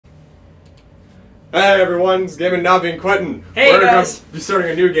Hey everyone, it's GamingNavi and Quentin. Hey We're guys! gonna be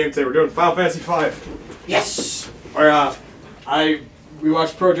starting a new game today. We're doing Final Fantasy V. Yes! We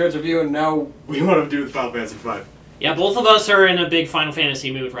watched Pro Jared's review and now we want to do the Final Fantasy V. Yeah, both of us are in a big Final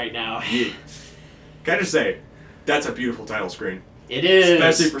Fantasy mood right now. Yeah. Can I just say, that's a beautiful title screen. It is.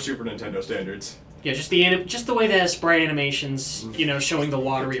 Especially for Super Nintendo standards. Yeah, just the way that sprite animations, you know, showing the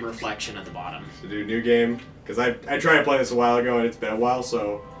watery reflection at the bottom. To do a new game, because I tried to play this a while ago and it's been a while,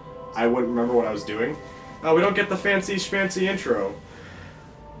 so I wouldn't remember what I was doing. Oh, we don't get the fancy schmancy intro.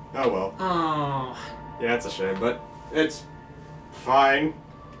 Oh well. Oh. Yeah, it's a shame, but it's fine.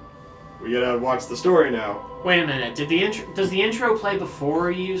 We gotta watch the story now. Wait a minute. Does the intro play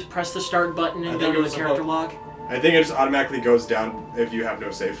before you press the start button and go to the character log? I think it just automatically goes down if you have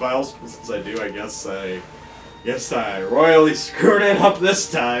no save files. Since I do, I guess I royally screwed it up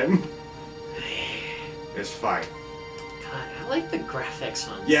this time. It's fine. God, I like the graphics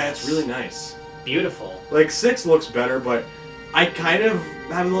on Yeah, this. it's really nice. Beautiful. Like, 6 looks better, but I kind of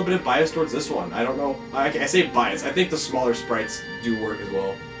have a little bit of bias towards this one. I don't know. I say bias. I think the smaller sprites do work as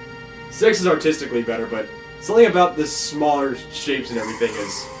well. 6 is artistically better, but something about the smaller shapes and everything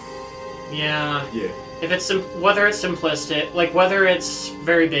is... Yeah. Yeah. If it's whether it's simplistic, like whether it's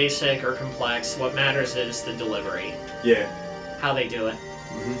very basic or complex, what matters is the delivery. Yeah. How they do it.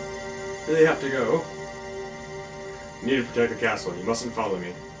 Mm-hmm. Really have to go. You need to protect the castle. You mustn't follow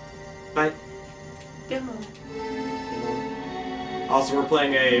me. Bye. Demo. Also, we're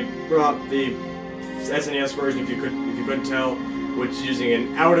playing the SNES version, if you couldn't tell, which is using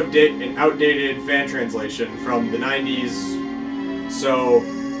an outdated fan translation from the 90s. So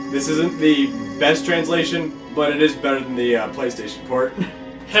this isn't the best translation, but it is better than the PlayStation port.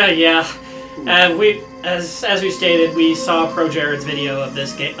 Yeah. As we stated, we saw Pro Jared's video of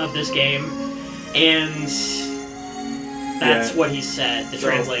this game, and that's what he said. The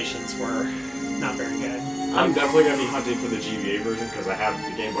translations were not very good. I'm definitely going to be hunting for the GBA version because I have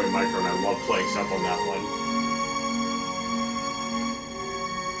the Game Boy Micro and I love playing stuff on that one.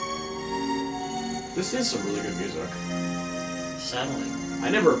 This is some really good music. Settling. I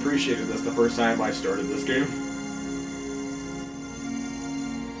never appreciated this the first time I started this game.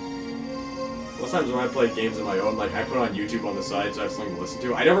 Most times when I play games on my own, like, I put it on YouTube on the side so I have something to listen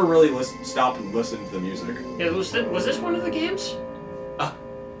to. I never really stop and listen to the music. Yeah, was this one of the games?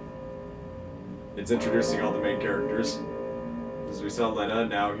 It's introducing all the main characters. As we saw Lena,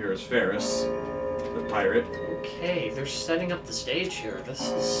 now here is Ferris, the pirate. Okay, they're setting up the stage here. This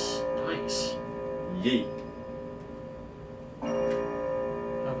is nice. Yeet.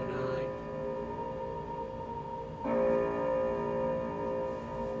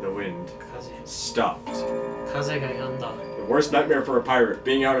 The wind stopped. The worst nightmare for a pirate,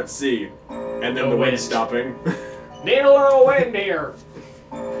 being out at sea, and then the wind stopping. Need a little wind here.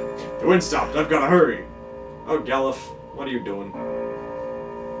 The wind stopped. I've got to hurry. Oh, Galuf, what are you doing?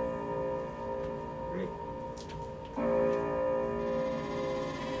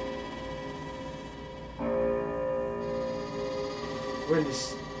 When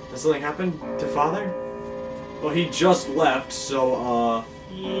does something happen to Father? Well, he just left, so,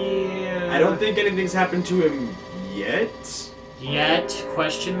 yeah. I don't think anything's happened to him yet. Yet?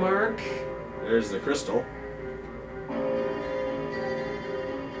 Question mark? There's the crystal.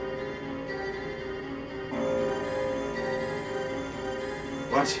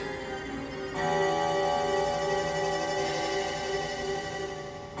 What?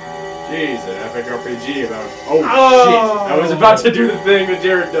 Jeez, an epic RPG about... Oh, shit! I was about to do the thing that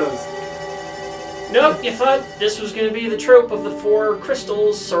Jared does. Nope, you thought this was going to be the trope of the 4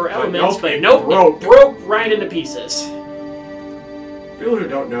 crystals or elements, but it broke right into pieces. People who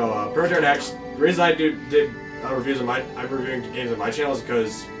don't know, Pro Jared actually... The reason I did reviews on I'm reviewing games on my channel is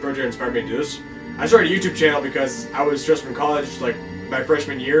because Pro Jared inspired me to do this. I started a YouTube channel because I was just from college, like, my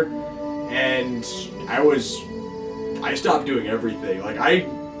freshman year, and I stopped doing everything. Like, I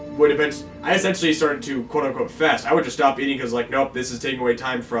essentially started to quote-unquote fast. I would just stop eating because, like, nope, this is taking away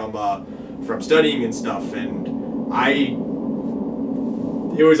time from studying and stuff, and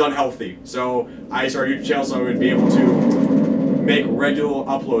it was unhealthy. So I started a YouTube channel so I would be able to make regular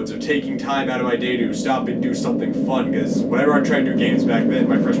uploads of taking time out of my day to stop and do something fun, because whenever I tried to do games back then,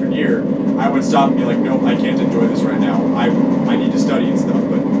 my freshman year, I would stop and be like, nope, I can't enjoy this right now. I need to study and stuff,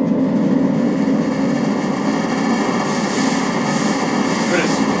 but...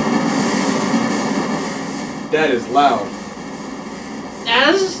 That is loud.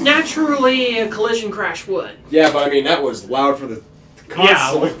 As naturally a collision crash would. Yeah, but I mean, that was loud for the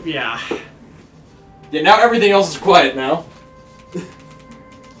console. Yeah. Yeah, now everything else is quiet now.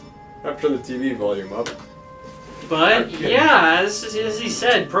 I've turned the TV volume up. But Okay. yeah, as he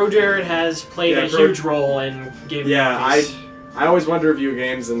said, Pro Jared has played a huge role in gaming. Yeah, I always wanted to review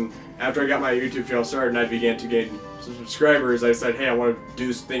games, and after I got my YouTube channel started and I began to gain some subscribers, I said, hey, I want to do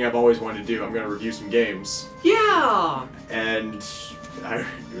this thing I've always wanted to do. I'm going to review some games. Yeah! And it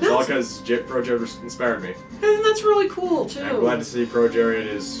was all because Pro Jared inspired me. And that's really cool, too. And I'm glad to see Pro Jared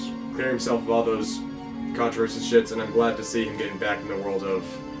is clearing himself of all those controversial shits, and I'm glad to see him getting back in the world of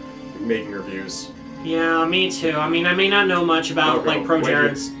making reviews. Yeah, me too. I mean, I may not know much about, like, Pro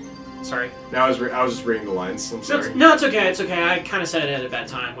Jared's... Sorry. No, I was just reading the lines. I'm sorry. No, it's okay. It's okay. I kind of said it at a bad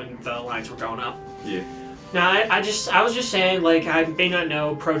time when the lines were going up. Yeah. No, I was just saying, like, I may not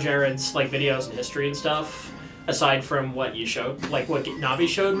know Pro Jared's, like, videos and history and stuff, aside from what you showed, like, what Navi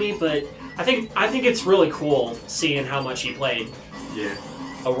showed me, but I think it's really cool seeing how much he played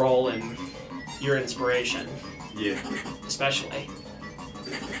a role in your inspiration. Yeah. Especially.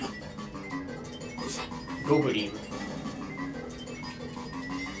 Googling.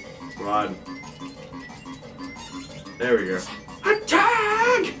 Come on. There we go.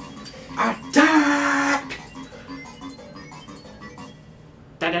 Attack! Attack!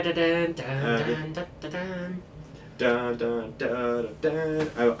 Dun dun dun dun dun dun dun. Dun, dun, dun,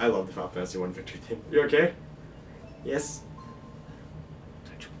 dun. I love the Final Fantasy 1 victory theme. You okay? Yes?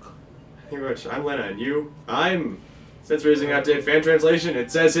 Thank you very much. I'm Lena, and you? Since we're using updated fan translation,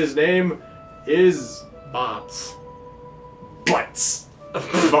 it says his name is... Bots. Butts.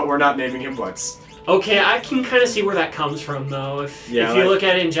 But we're not naming him Butts. Okay, I can kind of see where that comes from, though. If you look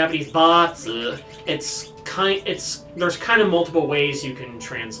at it in Japanese, bots, there's kind of multiple ways you can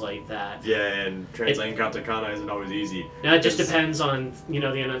translate that. Yeah, and translating katakana isn't always easy. Now, it just depends on, the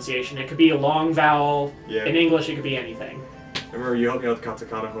enunciation. It could be a long vowel. Yeah. In English, it could be anything. I remember you helped me out with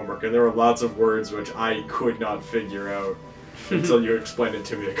katakana homework, and there were lots of words which I could not figure out until you explained it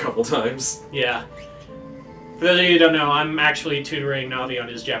to me a couple times. Yeah. For those of you who don't know, I'm actually tutoring Navi on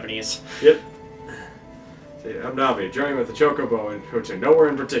his Japanese. Yep. See, I'm Navi, joining with the Chocobo and Hocha, nowhere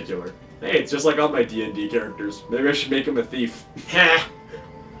in particular. Hey, it's just like all my D&D characters. Maybe I should make him a thief. Ha!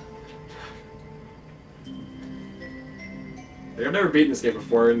 I've never beaten this game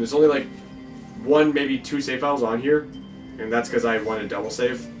before, and there's only like one, maybe two save files on here, and that's because I wanted double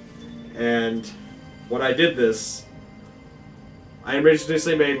save. And when I did this, I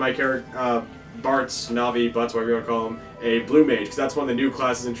originally made my character, Bart's, Navi, Butts, whatever you want to call him, a blue mage, because that's one of the new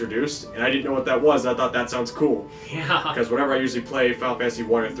classes introduced, and I didn't know what that was, and I thought that sounds cool. Yeah. Because whenever I usually play Final Fantasy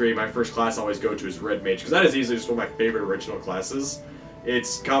 1 or 3, my first class I always go to is red mage, because that is easily just one of my favorite original classes.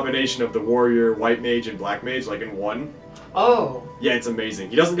 It's a combination of the warrior, white mage, and black mage, like in one. Oh. Yeah, it's amazing.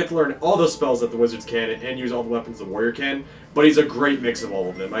 He doesn't get to learn all the spells that the wizards can and use all the weapons the warrior can, but he's a great mix of all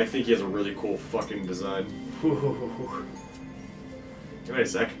of them. I think he has a really cool fucking design. Wait a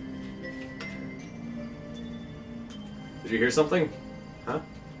sec. Did you hear something? Huh?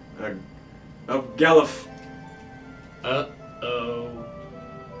 Oh, Galuf. Uh-oh.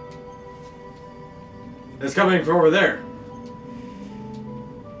 It's coming from over there.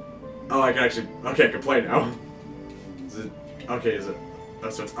 Oh, I can actually... Okay, I can play now. Is it... Okay, is it... Oh,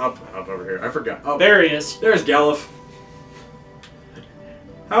 so it's up over here. I forgot. Oh, there he is. There's Galuf.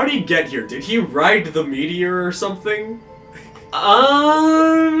 How did he get here? Did he ride the meteor or something?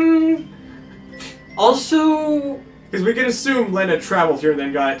 Also... Because we can assume Lena traveled here and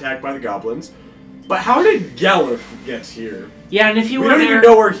then got attacked by the goblins. But how did Galuf get here? Yeah, and if he we were don't even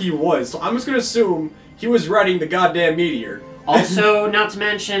know where he was, so I'm just going to assume he was riding the goddamn meteor. Also, not to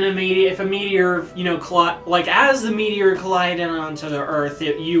mention, if a meteor, as the meteor collided onto the Earth,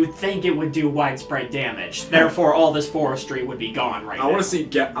 you would think it would do widespread damage. Therefore, all this forestry would be gone now. I want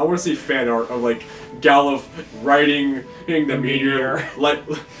to see fan art of like Galuf riding the meteor like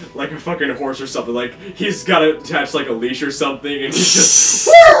a fucking horse or something. Like he's got it attached like a leash or something, and he's just.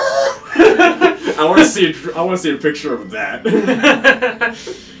 I want to see a picture of that.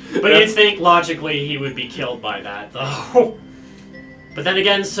 But you'd think logically he would be killed by that, though. But then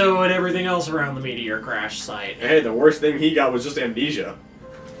again, so would everything else around the meteor crash site. Hey, the worst thing he got was just amnesia.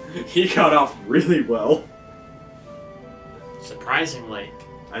 He got off really well. Surprisingly.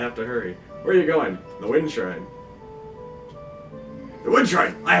 I have to hurry. Where are you going? The Wind Shrine. The Wind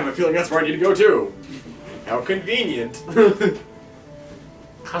Shrine! I have a feeling that's where I need to go too! How convenient!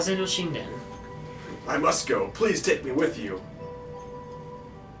 Kaze no Shinden. I must go. Please take me with you.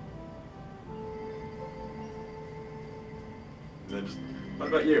 And then what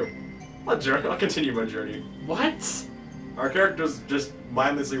about you? I'll continue my journey. What? Our characters just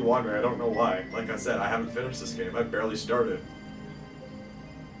mindlessly wander. I don't know why. Like I said, I haven't finished this game. I barely started.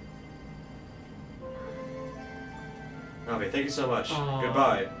 Navi, thank you so much. Aww.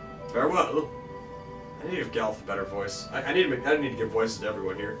 Goodbye. Farewell. I need to give Galf a better voice. I need to give voices to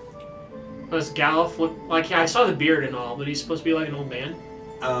everyone here. Does Galf look like... Yeah, I saw the beard and all, but he's supposed to be like an old man?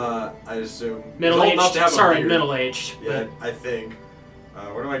 I assume. Middle-aged? Sorry, middle-aged. Yeah, I think.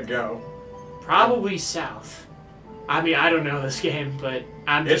 Where do I go? Probably south. I mean, I don't know this game, but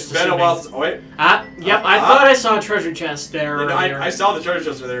I'm just It's been a while since... Oh, wait. Yep, I thought I saw a treasure chest there earlier. I saw the treasure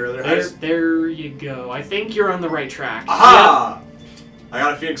chest there earlier. There you go. I think you're on the right track. Aha! Yep. I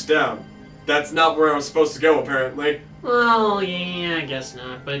got a Phoenix down. That's not where I was supposed to go, apparently. Well, yeah, I guess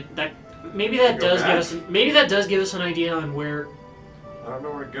not. But maybe that does give us an idea on where. I don't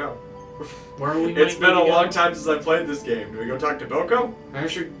know where to go. Where we It's been a long time since I played this game. Do we go talk to Boko?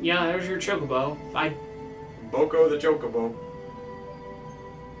 There's your chocobo. Boko the chocobo.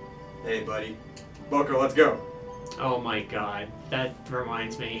 Hey, buddy. Boko, let's go. Oh my god, that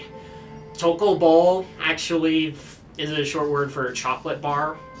reminds me. Chocobo actually is a short word for chocolate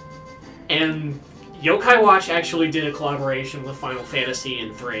bar. And Yokai Watch actually did a collaboration with Final Fantasy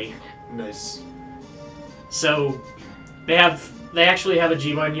in 3. Nice. So, they actually have a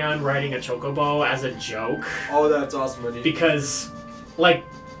Jibanyan riding a chocobo as a joke. Oh, that's awesome, buddy. Because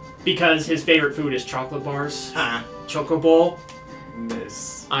his favorite food is chocolate bars. Ha! Chocobo.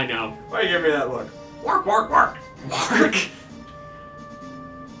 Nice. I know. Why you give me that look? Work, work, work! Wark?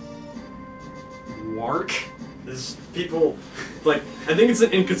 Wark? There's people, like, I think it's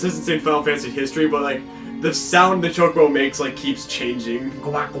an inconsistency in Final Fantasy history, but, like, the sound the chocobo makes, like, keeps changing.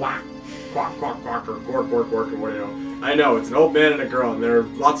 Quack, quack. Quack, quack, quack, or quark, quark, quark, or what do you know. I know, it's an old man and a girl, and there are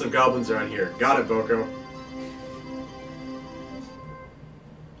lots of goblins around here. Got it, Boko.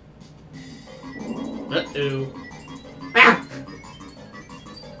 Uh-oh. Ah!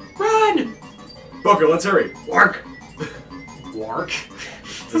 Run! Boko, let's hurry. Wark! Wark?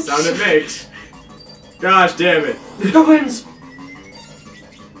 It's the sound it makes. Gosh damn it. Goblins!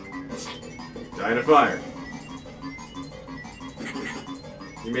 Die in a fire.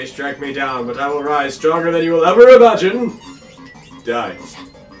 You may strike me down, but I will rise stronger than you will ever imagine. Die.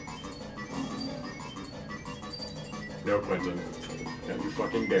 No, Quentin. Don't you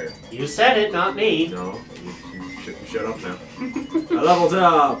fucking dare. You said it, not me. No, you shut up now. I leveled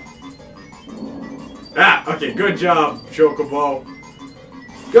up! Ah, okay, good job, Chocobo.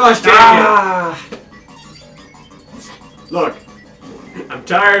 Gosh dang it! Look, I'm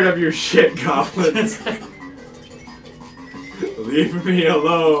tired of your shit, goblins. Leave me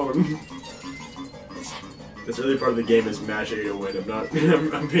alone. This early part of the game is mash A to win.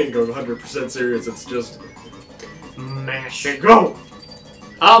 I'm being 100% serious. It's just mash. Okay, go!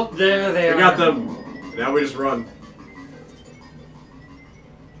 Oh, there they are. We got them. Now we just run.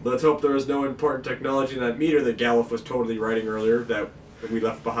 Let's hope there was no important technology in that meter that Galuf was totally writing earlier that we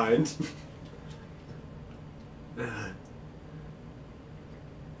left behind.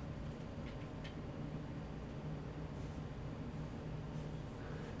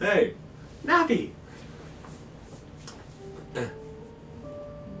 Hey, Navi!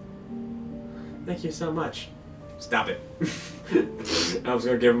 Thank you so much. Stop it. I was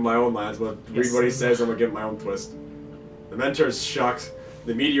gonna give him my own lines, but read what he says, I'm gonna give him my own twist. The mentor's shocks,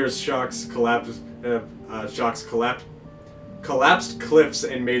 the meteor's shocks collapsed, collapsed cliffs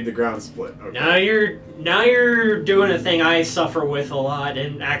and made the ground split. Okay. Now you're doing a thing I suffer with a lot,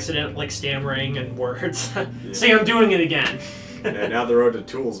 and accident like stammering and words. Yeah. See, I'm doing it again. And now the road to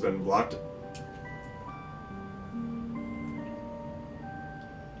Tool's been blocked.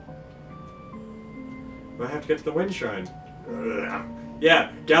 I have to get to the wind shrine.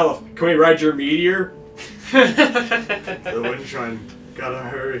 Yeah, Galuf, can we ride your meteor? The wind shrine. Gotta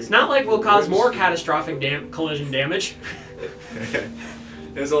hurry. It's not like we'll cause more catastrophic collision damage.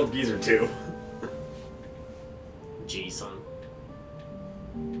 This old geezer too. Gee, son.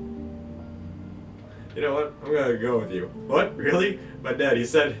 You know what? I'm gonna go with you. What? Really? My dad, he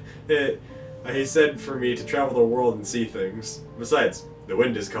said for me to travel the world and see things. Besides, the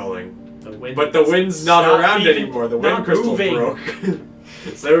wind is calling. But the wind's not around anymore. The wind crystal broke.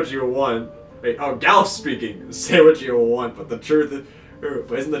 Say what you want. Wait, oh, Galuf's speaking. Say what you want, but the truth is,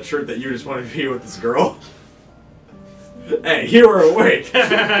 isn't the truth that you just want to be with this girl? Hey, you were awake. Of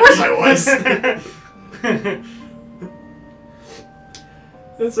course I was.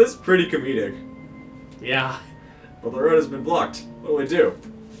 This is pretty comedic. Yeah. Well, the road has been blocked. What do we do?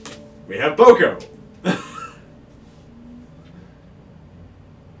 We have Boko.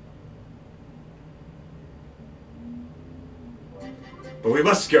 But we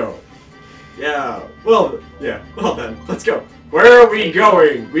must go. Yeah. Well then, let's go. Where are we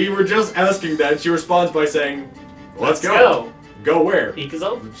going? We were just asking that. She responds by saying, let's go. Go where?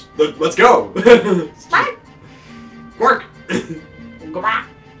 Let's go. Quark.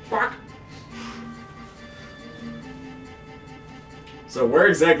 Quark. So where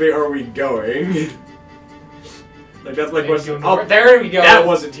exactly are we going? Like, that's my question. Oh, there we go. That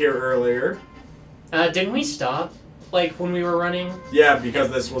wasn't here earlier. Didn't we stop? Like, when we were running? Yeah,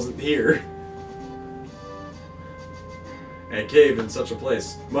 because this wasn't here. A cave in such a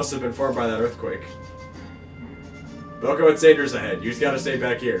place. Must have been formed by that earthquake. Belko, it's dangerous ahead. You just gotta stay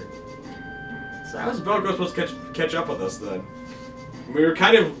back here. So how's Belko supposed to catch up with us, then? We were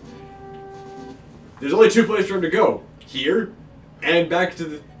kind of... There's only two places for him to go. Here, and back to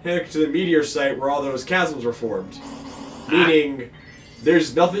the meteor site where all those chasms were formed. Meaning,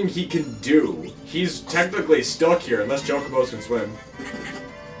 there's nothing he can do. He's technically stuck here, unless Chocobos can swim.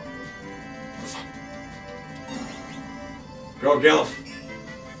 Go, Galuf.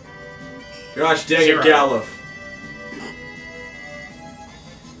 Gosh dang it, Galuf.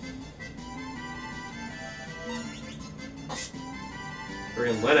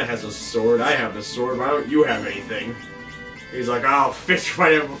 Friggin' Lena has a sword, I have a sword, why don't you have anything? He's like, I'll fish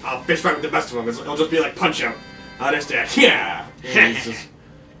fight with the best of them. It'll just be like Punch Out. I understand. Yeah! And he's just...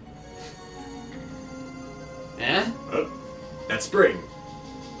 Yeah? Oh, that's spring.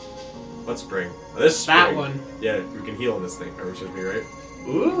 What spring? Oh, this spring. That one. Yeah, we can heal in this thing. That should be right.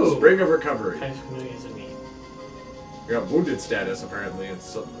 Ooh. Spring of recovery. We got wounded status apparently, and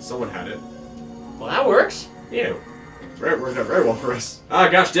someone had it. Well, that works. Yeah. Right, worked out very well for us. Ah,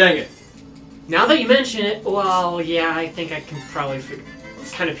 gosh dang it. Now that you mention it, well, yeah, I think I can probably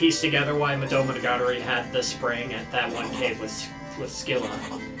kind of piece together why Madoma Nagatari had the spring at that one cave with Skilla.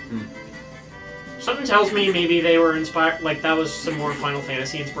 Hmm. Something tells me maybe they were inspired, like that was some more Final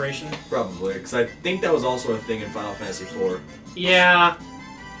Fantasy inspiration. Probably, because I think that was also a thing in Final Fantasy IV. Yeah.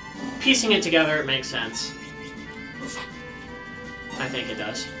 Piecing it together, it makes sense. I think it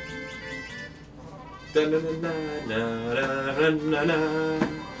does. And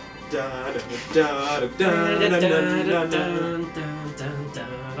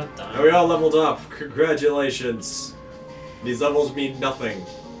we all leveled up. Congratulations. These levels mean nothing.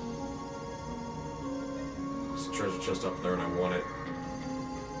 There's a treasure chest up there and I want it.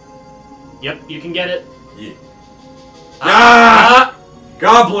 Yep, you can get it. Yeah. Ah!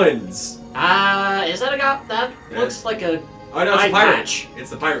 Goblins! Is that a that looks like a oh no, it's eye a pirate. patch. It's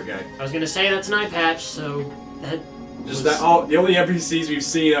the pirate guy. I was gonna say that's an eye patch, so that just that all the only NPCs we've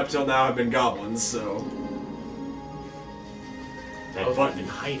seen up till now have been goblins, so that button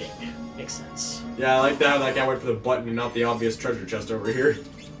hiding makes sense. Yeah, I like that. Like I went for the button and not the obvious treasure chest over here.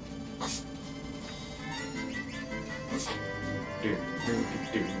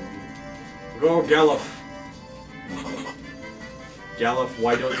 Go, Galuf. Galuf,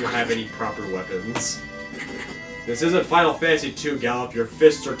 why don't you have any proper weapons? This isn't Final Fantasy II, Galuf. Your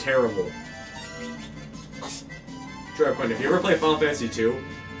fists are terrible. Sure, Quinn, if you ever play Final Fantasy II,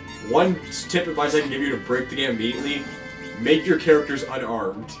 one tip advice I can give you to break the game immediately, make your characters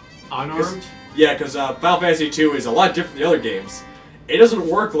unarmed. Unarmed? Yeah, because Final Fantasy II is a lot different than the other games. It doesn't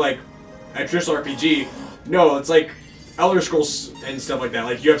work like a traditional RPG. No, it's like Elder Scrolls and stuff like that.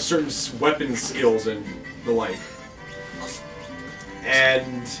 Like, you have certain weapon skills and the like.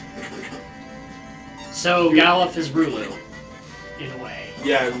 And... So, Galuf is Rulu, in a way.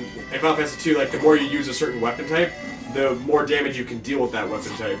 Yeah, in Final Fantasy II, like, the more you use a certain weapon type, the more damage you can deal with that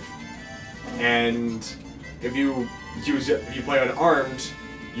weapon type. And if you play unarmed,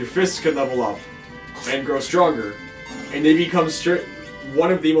 your fists can level up and grow stronger, and they become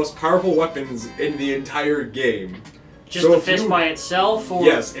one of the most powerful weapons in the entire game. Just so the fist by itself, or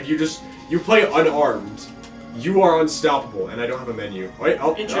yes, if you play unarmed, you are unstoppable. And I don't have a menu. Wait,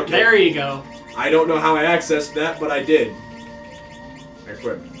 oh, okay. There you go. I don't know how I accessed that, but I did.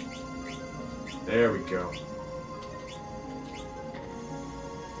 Equip. There we go.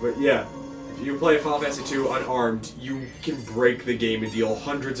 But yeah, if you play Final Fantasy II unarmed, you can break the game and deal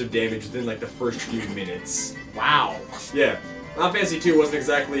hundreds of damage within like the first few minutes. Wow. Yeah, Final Fantasy II wasn't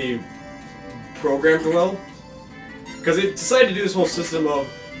exactly programmed well, because it decided to do this whole system of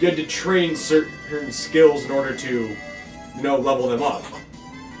you had to train certain skills in order to, level them up.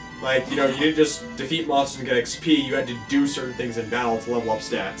 Like, you didn't just defeat monsters and get XP, you had to do certain things in battle to level up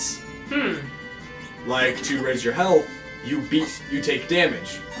stats. Like, to raise your health, you take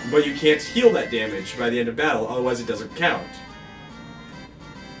damage, but you can't heal that damage by the end of battle, otherwise it doesn't count.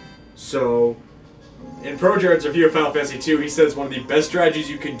 So, in ProJared's review of Final Fantasy II, he says one of the best strategies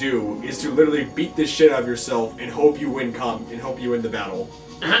you can do is to literally beat the shit out of yourself and hope you win the battle.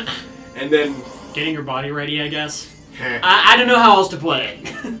 And then... Getting your body ready, I guess? I don't know how else to put it.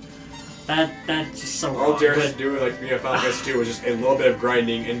 That's just so wrong. All Jared had to do with Final Fantasy II was just a little bit of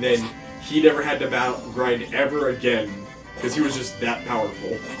grinding, and then he never had to grind ever again, because he was just that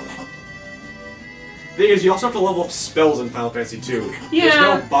powerful. thing is, you also have to level up spells in Final Fantasy II. Yeah.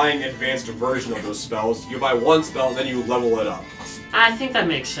 There's no buying advanced version of those spells. You buy one spell and then you level it up. I think that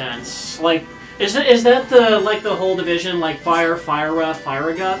makes sense. Like, is that the whole division, like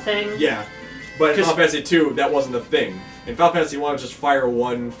Firaga thing? Yeah. But in Final Fantasy II, that wasn't a thing. In Final Fantasy I, it was just Fire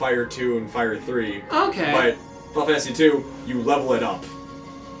 1, Fire 2, and Fire 3. Okay. But Final Fantasy II, you level it up.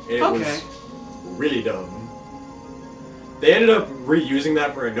 And it was really dumb. They ended up reusing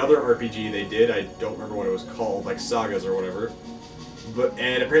that for another RPG they did. I don't remember what it was called, like Sagas or whatever.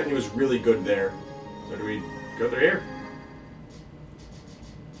 And apparently it was really good there. So do we go through here?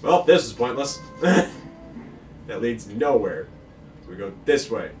 Well, this is pointless. That leads nowhere. We go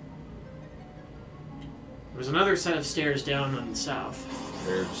this way. There's another set of stairs down on the south.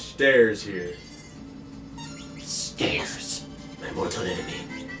 There's stairs here. Stairs. My mortal enemy.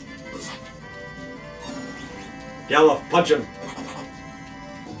 Gallop, punch him!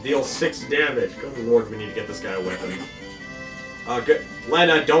 Deal 6 damage. Good lord, we need to get this guy a weapon. Good.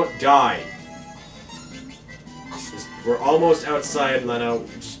 Lena, don't die. We're almost outside, Lena.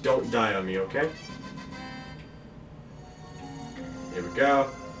 Just don't die on me, okay? Here we go.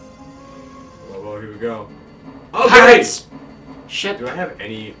 Whoa, here we go. Oh, pirates! Shit. Do I have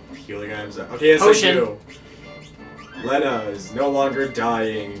any healing items? Okay, yes, Potion. I do. Lena is no longer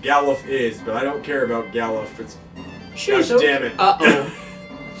dying. Galuf is, but I don't care about Galuf. It's... She's gosh damn it. Uh-oh.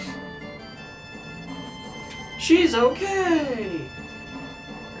 She's okay.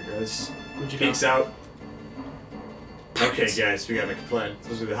 There goes. Where'd you Peeks go? out. Pirates. Okay, guys, we gotta make a plan.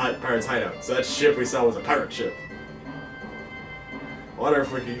 This was the pirate's hideout. So that ship we saw was a pirate ship. I wonder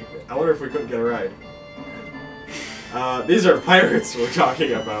if we couldn't get a ride. These are pirates we're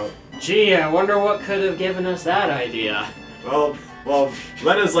talking about. Gee, I wonder what could have given us that idea. Well,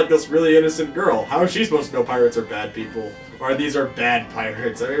 Lena's like this really innocent girl. How is she supposed to know pirates are bad people? Or these are bad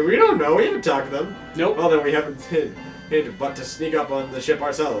pirates? I mean, we don't know. We haven't talked to them. Nope. Well, then we haven't hid but to sneak up on the ship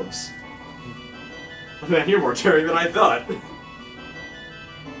ourselves. Oh, man, you're more daring than I thought.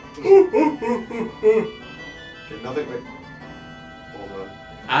 Okay, nothing. Wait. Hold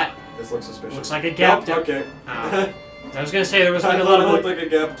on. This looks suspicious. Looks like a gap. Nope, okay. I was gonna say there was I like a thought little it looked like a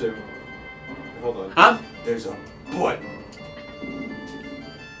gap too. Hold on. Huh? There's a button.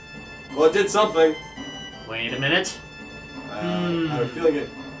 Well, it did something. Wait a minute. I have a feeling it.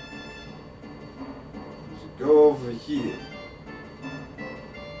 Go over here.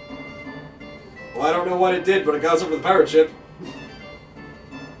 Well, I don't know what it did, but it got us over the pirate ship.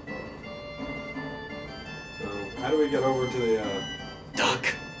 So, how do we get over to the Duck.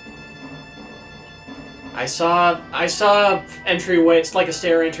 I saw entryway. It's like a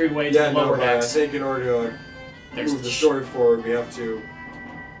stair entryway to the lower decks. I think in order to move the story forward, we have to.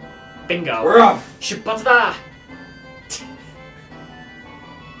 Bingo. We're off. Shibata.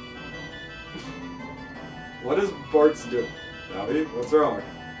 What is Bart's doing? Navi, what's wrong?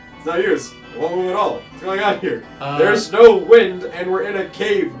 It's no use. It won't move at all. What's going on here? There's no wind, and we're in a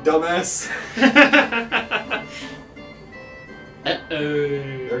cave, dumbass. Uh-oh.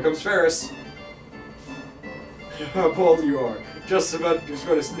 There comes Ferris. How bold you are. Just going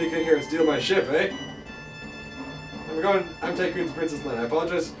to sneak in here and steal my ship, eh? I'm taking the Princess Lynn. I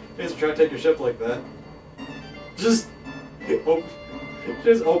apologize for trying to take your ship like that. Just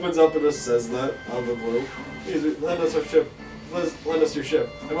opens up and just says that out of the blue. Please, lend us our ship. Lend us your ship.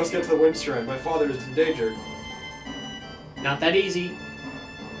 I must get to the Wind Shrine. My father is in danger. Not that easy.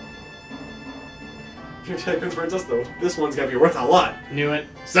 You're taking the princess, though. This one's gonna be worth a lot. Knew it.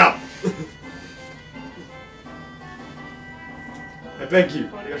 Stop! I beg you.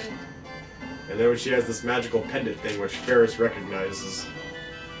 And then she has this magical pendant thing which Ferris recognizes.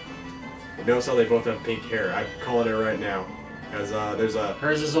 You notice how they both have pink hair. I'm calling it right now. Because there's a...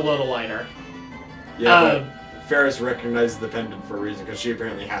 Hers is a little lighter. Yeah, but Ferris recognizes the pendant for a reason, because she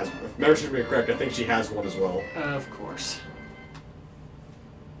apparently has... If memory serves me correct, I think she has one as well. Of course.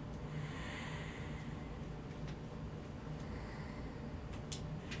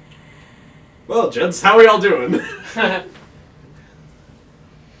 Well, gents, how are y'all doing?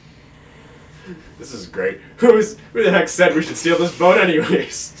 This is great. Who the heck said we should steal this boat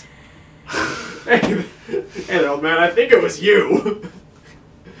anyways? Hey, old man, I think it was you.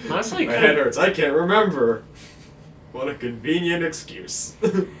 Honestly, my head hurts. I can't remember. What a convenient excuse.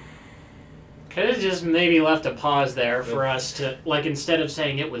 Could have just maybe left a pause there for us to, like, instead of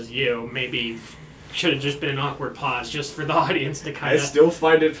saying it was you, maybe should have just been an awkward pause just for the audience to kind of... I still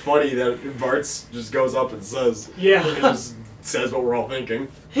find it funny that Bart's just goes up and says... Yeah. And just says what we're all thinking.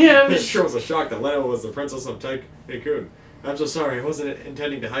 Yeah. It sure was a shock that Lena was the princess of Tycoon. I'm so sorry, I wasn't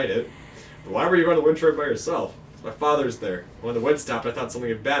intending to hide it. But why were you on the wind shrine by yourself? My father's there. When the wind stopped, I thought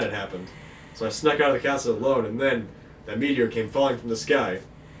something bad had happened. So I snuck out of the castle alone, and then that meteor came falling from the sky.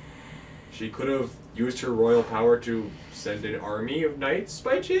 She could have used her royal power to send an army of knights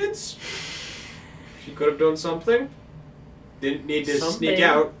by chance. She could have done something. Didn't need to sneak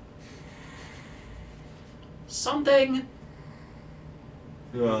out. Something.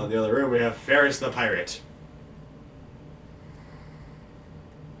 Well, in the other room we have Ferris the pirate.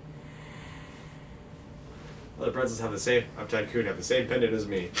 Well, the princess have the same. Tycoon have the same pendant as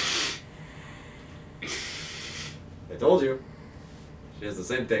me. I told you. She has the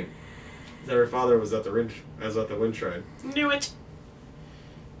same thing. That her father was at the wind shrine. Knew it.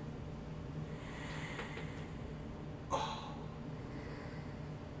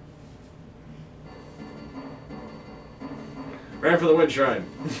 Ran for the wind shrine.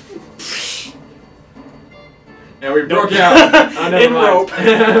 And we broke out. Oh, never In mind. rope.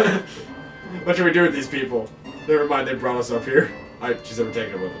 What should we do with these people? Never mind, they brought us up here. She's never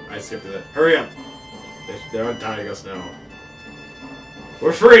taken them with them. I skipped that. Hurry up. They're untying us now.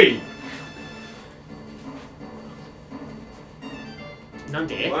 We're free!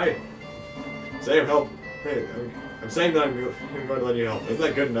 Nundy. Why? Sam, help. Hey, I'm saying that I'm going to let you help. Isn't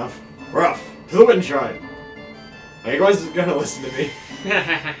that good enough? We're off to the wind shrine. Are you guys gonna listen to me?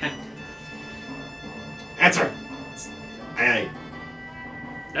 Answer! Aye.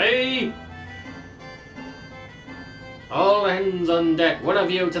 Hey! All hands on deck. One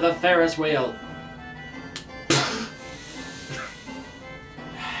of you to the Ferris wheel.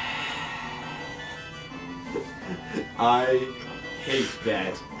 I hate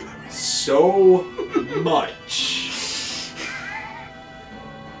that so much.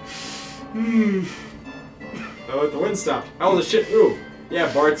 Oh, the wind stopped. How will the ship move?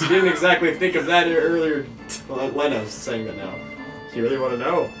 Yeah, Bart, you didn't exactly think of that earlier. Well, Lena's saying that now. You really want to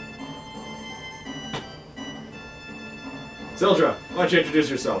know? Sildra, why don't you introduce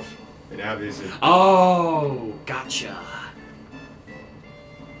yourself? And have these. Oh, gotcha.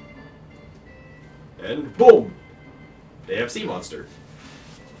 And boom! They have Sea Monster.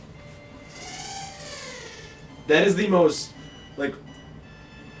 That is the most, like,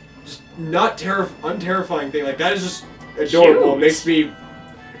 just not unterrifying thing. Like, that is just adorable. It makes me...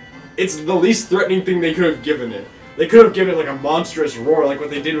 It's the least threatening thing they could have given it. They could have given it, like, a monstrous roar, like what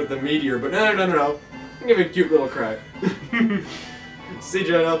they did with the meteor, but no. Give it a cute little cry.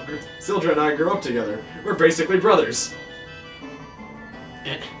 Sildra and I grew up together. We're basically brothers.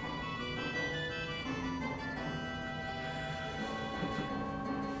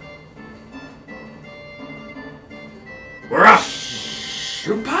 We're off!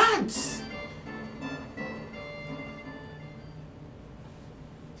 Shoot pads!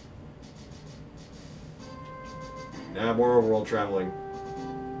 Nah, more overworld traveling.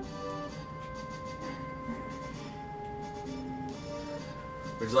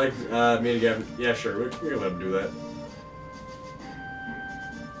 Would you like me to get... Yeah, sure, we're gonna let him do that.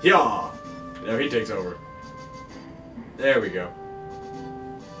 Yeah! Now he takes over. There we go.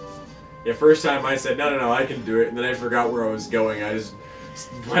 Yeah, first time I said, no, I can do it, and then I forgot where I was going. I just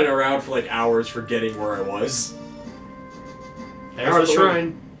went around for like hours forgetting where I was. There's the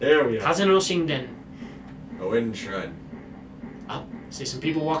shrine. There we go. Kazeno Shingen. A wind shrine. Oh, see some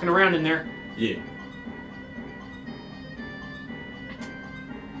people walking around in there. Yeah.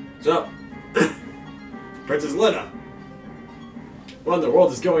 What's up? Princess Lena! What in the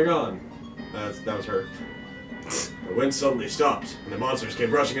world is going on? That was her. The wind suddenly stopped, and the monsters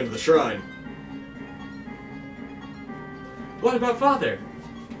came rushing into the shrine. What about Father?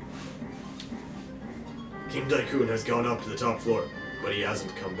 King Tycoon has gone up to the top floor, but he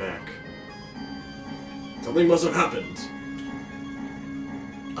hasn't come back. Something must have happened.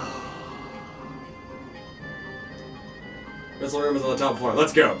 Missile room is on the top floor.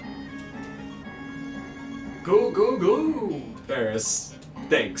 Let's go. Go, go, go. Ferris,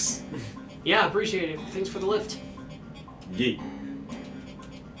 thanks. Yeah, appreciate it. Thanks for the lift. Yeet.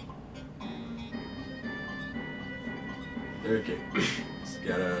 Okay. Just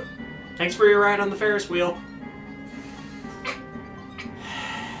gotta... Thanks for your ride on the Ferris wheel.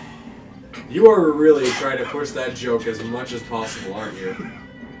 You are really trying to push that joke as much as possible, aren't you?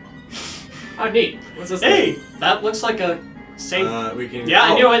 Oh, neat. What's this Hey, thing? that looks like a save. We can... Yeah,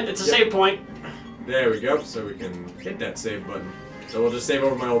 I knew it. It's a save point. There we go. So we can hit that save button. So we'll just save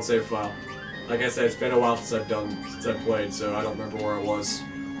over my old save file. Like I said, it's been a while since I've played, so I don't remember where I was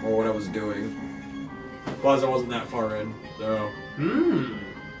or what I was doing. Plus, I wasn't that far in, so...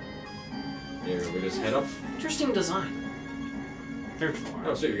 Here, we just head up. Interesting design. Third floor.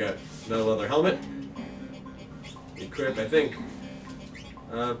 Oh, sweet, we got another leather helmet. Equip, I think.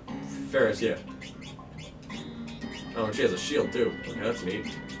 Ferris, yeah. Oh, and she has a shield, too. Okay, that's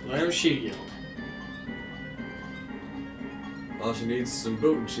neat. Let her she yield. All she needs is some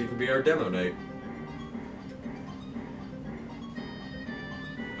boot and she can be our demo knight.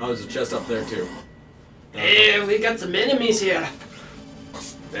 Oh, there's a chest up there too. Hey, we got some enemies here.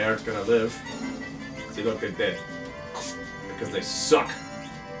 They aren't gonna live. See, look, they're dead. Because they suck.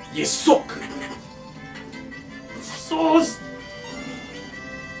 You suck! Sauce!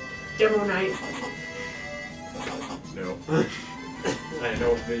 Demo Knight. No. I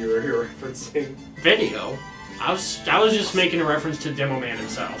know what video you're referencing. Video? I was just making a reference to Demo Man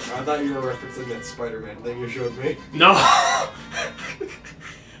himself. I thought you were referencing that Spider-Man thing you showed me. No!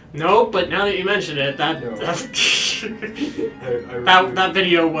 No, but now that you mention it, that No. that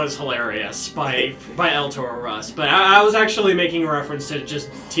video was hilarious by El Toro Russ. But I was actually making a reference to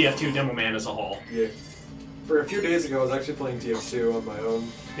just TF2 Demo Man as a whole. Yeah. For a few days ago, I was actually playing TF2 on my own.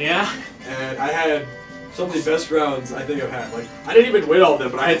 Yeah? And I had some of the best rounds I think I've had. Like, I didn't even win all of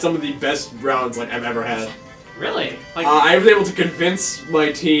them, but I had some of the best rounds like I've ever had. Really? Like, I was able to convince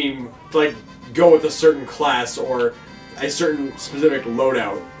my team to like go with a certain class or a certain specific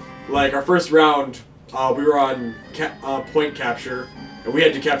loadout. Like our first round, we were on point capture, and we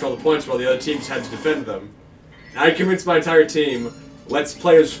had to capture all the points while the other teams had to defend them. And I convinced my entire team, let's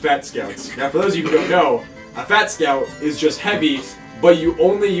play as Fat Scouts. Now, for those of you who don't know, a Fat Scout is just heavy, but you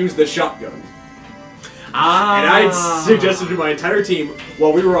only use the shotgun. And I suggested to my entire team,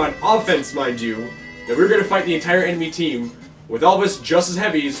 while we were on offense, mind you, that we were going to fight the entire enemy team with all of us just as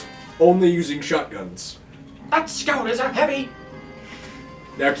heavies, only using shotguns. that scout is a heavy!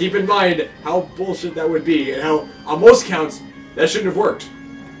 Now keep in mind how bullshit that would be, and how, on most counts, that shouldn't have worked.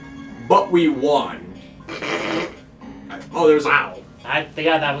 But we won. Oh, there's wow.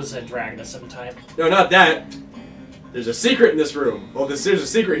 Yeah, that was a drag to some type. No, not that. There's a secret in this room. Well, there's a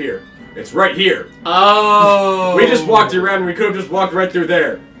secret here. It's right here. Oh! We just walked around and we could have just walked right through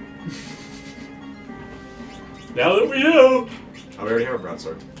there. Now that we know! Oh, we already have a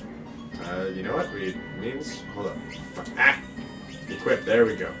broadsword. You know what? Means... Hold up. Ah! Equip, there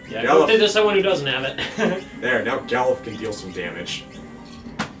we go. Yeah, equip it to someone who doesn't have it. There, now Galuf can deal some damage.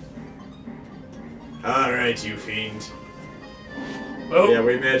 Alright, you fiend. Oh. Yeah,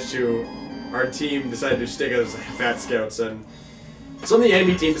 we managed to... Our team decided to stick as Fat Scouts, and some of the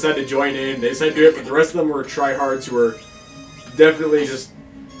enemy team decided to join in. They decided to do it, but the rest of them were tryhards who were definitely just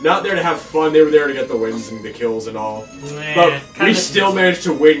not there to have fun. They were there to get the wins and the kills and all. But we still managed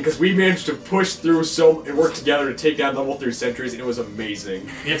to win because we managed to push through and work together to take down level 3 sentries, and it was amazing.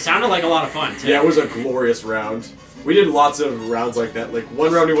 It sounded like a lot of fun, too. Yeah, it was a glorious round. We did lots of rounds like that. Like,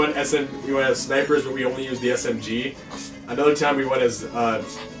 one round we went as snipers, but we only used the SMG. Another time we went as,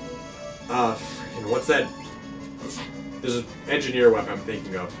 what's that? There's an engineer weapon I'm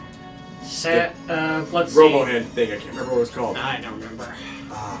thinking of. Let's Robohand thing, I can't remember what it was called. I don't remember.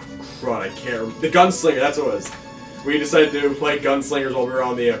 Ah, crud, I can't remember. The Gunslinger, that's what it was. We decided to play Gunslingers while we were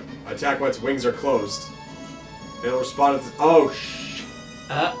on the attack when its wings are closed. They'll respond to... Oh, shh.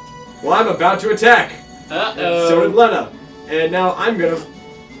 Well, I'm about to attack! Uh-oh. So did Lena. And now I'm gonna...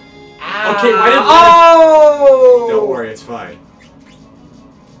 Ow. Okay, why didn't Oh! Don't worry, it's fine.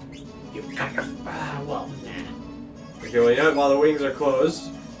 You got your... well, nah. Okay, well, yeah, while the wings are closed...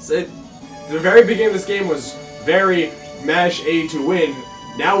 So the very beginning of this game was very mash A to win.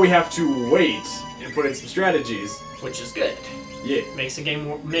 Now we have to wait and put in some strategies. Which is good. Yeah. Makes the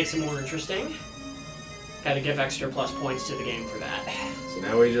game makes it more interesting. Gotta give extra plus points to the game for that. So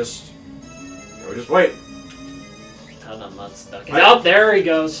now we just wait. Ton of mud stuck. Oh, there he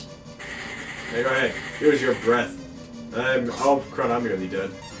goes. Hey, go ahead. Here's your breath. Oh crud, I'm nearly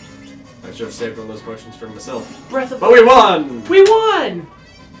dead. I should have saved one of those potions for myself. Breath of... But we won! We won!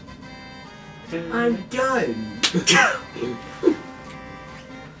 I'm done.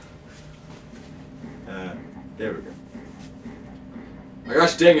 There we go. My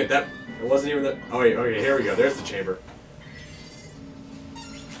gosh, dang it! It wasn't even that. Oh wait, okay, here we go. There's the chamber.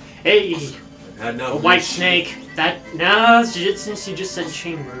 Hey, Had a white snake. Since you just said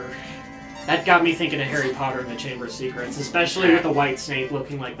chamber, that got me thinking of Harry Potter and the Chamber of Secrets, especially with the white snake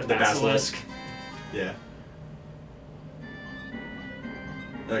looking like the basilisk. Yeah.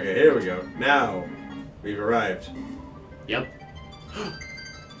 Okay, here we go. Now, we've arrived. Yep.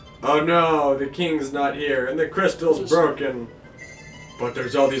 Oh no, the king's not here, and the crystal's broken. But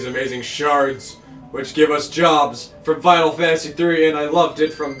there's all these amazing shards, which give us jobs from Final Fantasy III, and I loved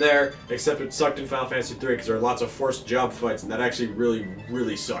it from there, except it sucked in Final Fantasy III, because there were lots of forced job fights, and that actually really,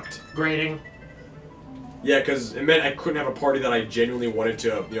 really sucked. Grading. Yeah, because it meant I couldn't have a party that I genuinely wanted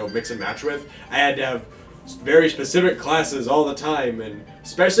to, mix and match with. I had to have very specific classes all the time, and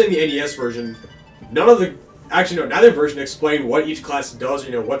especially in the NES version, none of the actually no, neither version explain what each class does.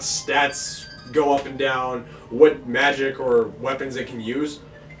 You know, what stats go up and down, what magic or weapons it can use.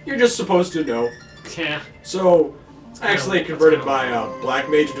 You're just supposed to know. Yeah. So I actually converted my black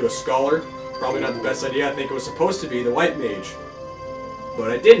mage into a scholar. Probably not the best idea. I think it was supposed to be the white mage, but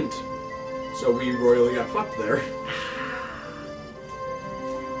I didn't. So we royally got fucked there.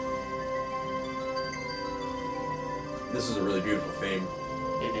 This is a really beautiful theme.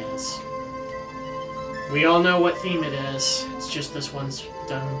 It is. We all know what theme it is. It's just this one's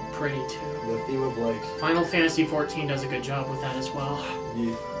done pretty too. The theme of light. Final Fantasy XIV does a good job with that as well.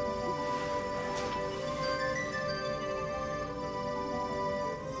 Yeah.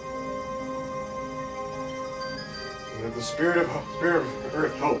 With the spirit of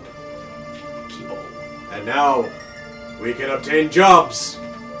earth hope. People. And now we can obtain jobs.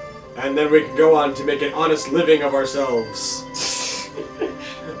 And then we can go on to make an honest living of ourselves.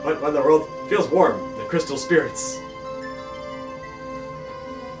 But when the world feels warm, the crystal spirits.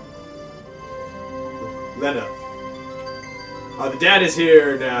 Lena. Oh, the dad is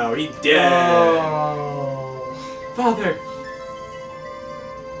here now. He's dead. Oh. Father.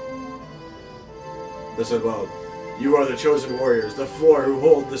 Listen well. You are the chosen warriors, the four who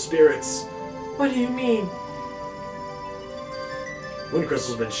hold the spirits. What do you mean? One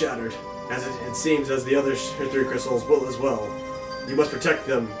crystal's been shattered, as it seems as the other three crystals will as well. You must protect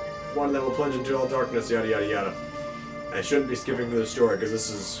them. One of them will plunge into all darkness, yada yada yada. I shouldn't be skipping through the story, because this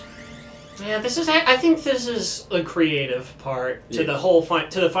is... Yeah, this is. I think this is a creative part to the whole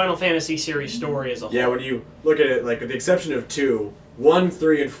to the Final Fantasy series story as a whole. Yeah, when you look at it, like with the exception of 2, 1,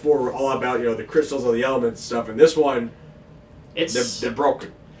 3, and 4 were all about the crystals or the elements and stuff, and this one, they're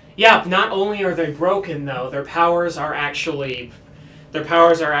broken. Yeah, not only are they broken though, their powers are actually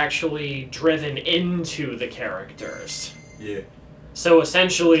driven into the characters. Yeah. So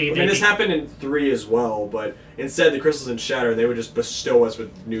essentially, I mean, this happened in 3 as well, but instead the crystals didn't shatter, and they would just bestow us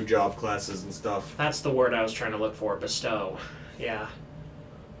with new job classes and stuff. That's the word I was trying to look for, bestow. Yeah.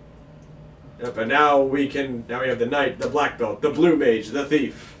 Yep, and now we have the knight, the black belt, the blue mage, the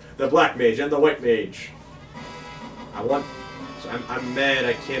thief, the black mage, and the white mage. I'm mad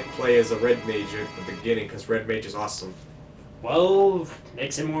I can't play as a red mage at the beginning, because red mage is awesome. Well,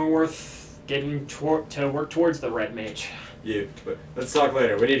 makes it more worth getting to work towards the red mage. Yeah, but let's talk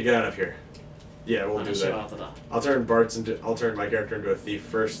later. We need to get out of here. Yeah, we'll do that. I'll turn my character into a thief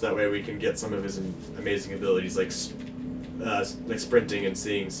first. That way we can get some of his amazing abilities, like sprinting and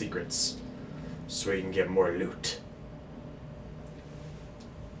seeing secrets, so we can get more loot.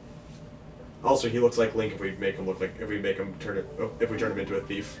 Also, he looks like Link if we turn him into a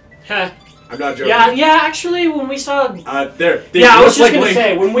thief. I'm not joking. Yeah. Actually, when we saw I was just gonna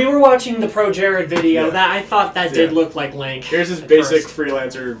say when we were watching the Pro Jared video, that I thought that did look like Link. Here's his basic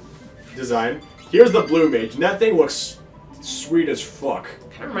freelancer design. Here's the blue mage, and that thing looks sweet as fuck.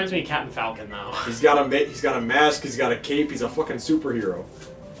 Kind of reminds me of Captain Falcon, though. He's got a mask. He's got a cape. He's a fucking superhero.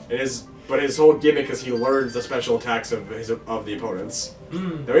 But his whole gimmick is he learns the special attacks of the opponents.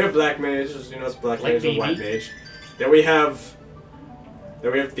 Then we have black mage. It's black mage and white mage. Then we have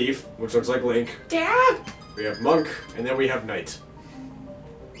thief, which looks like Link. Dad! We have monk, and then we have knight.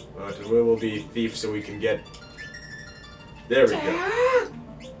 But we will be thief so we can get... There we go.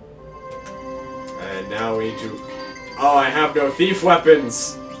 And now we need to... Oh, I have no thief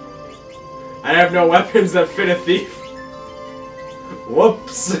weapons! I have no weapons that fit a thief!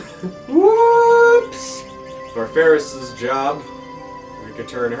 Whoops! Whoops! For Ferris's job, we could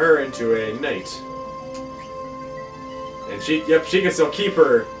turn her into a knight. And she can still keep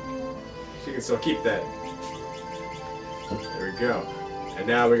her. She can still keep that. There we go. And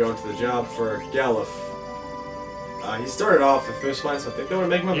now we go into the job for Galuf. He started off with fish line, so I think they want to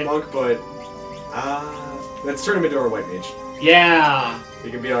make him a monk, but let's turn him into our white mage. Yeah.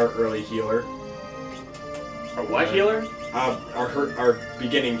 He can be our early healer. Our what healer? Our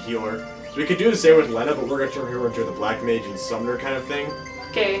beginning healer. So we could do the same with Lena, but we're gonna turn her into the black mage and summoner kind of thing.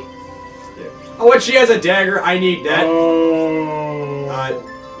 Okay. Yeah. Oh, and she has a dagger. I need that. Oh.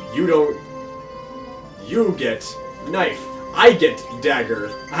 You don't. You get knife. I get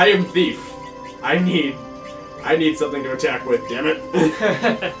dagger. I am thief. I need something to attack with. Damn it!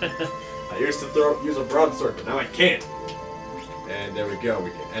 I used to use a broadsword, but now I can't. And there we go.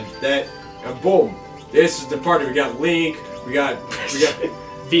 And boom. This is the party. We got Link. We got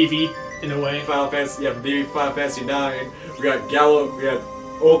Vivi in a way. Final Fantasy. Yeah, Vivi. Final Fantasy 9. We got Gallo. We got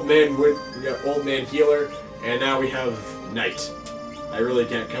Old Man Healer, and now we have Knight. I really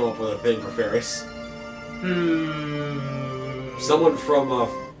can't come up with a thing for Ferris. Someone from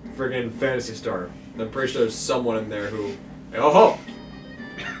friggin' Phantasy Star. I'm pretty sure there's someone in there who... Oh ho!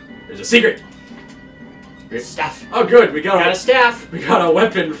 There's a secret! Staff. Oh, good. We got a staff. We got a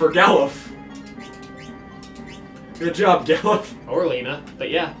weapon for Galuf. Good job, Galuf. Or Lena, but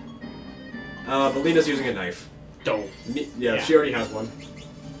yeah. But Lena's using a knife. Don't. Yeah, she already has one.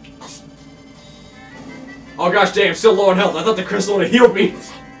 Oh gosh, dang! I'm still low on health. I thought the crystal would have healed me.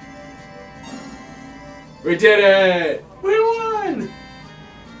 We did it! We won!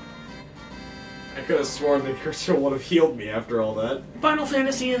 I could have sworn the crystal would have healed me after all that. Final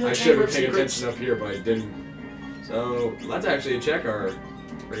Fantasy and the I should Chamber have of paid Secrets. attention up here, but I didn't. So, let's actually check our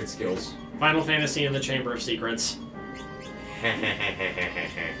raid skills. Final Fantasy and the Chamber of Secrets.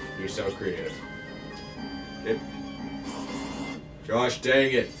 You're so creative. It... Gosh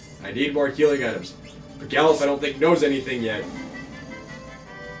dang it. I need more healing items. But Galuf, I don't think, knows anything yet.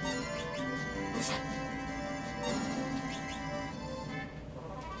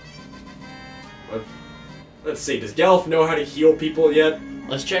 Let's see, does Galuf know how to heal people yet?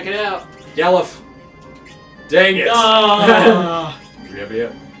 Let's check it out. Galuf! Dang it! Oh. Do we have it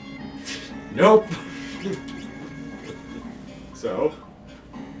yet? Nope! So...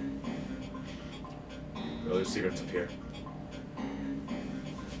 Well, there's secrets up here.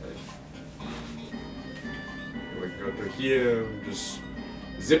 We can go through here, and just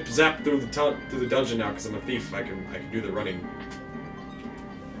zip zap through the dungeon now, because I'm a thief. I can do the running.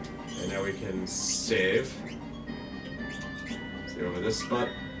 And now we can save. Stay over this spot.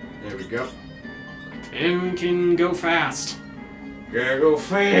 There we go. And we can go fast. Gotta go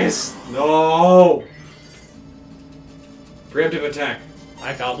fast! No! Preemptive attack.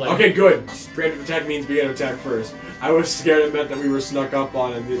 I got like... Okay, good. Preemptive attack means we gotta attack first. I was scared it meant that we were snuck up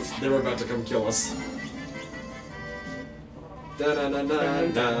on and they were about to come kill us. I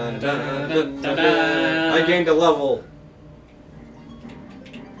gained a level.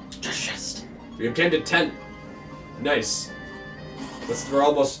 Just. We obtained a tent. Nice. Since we're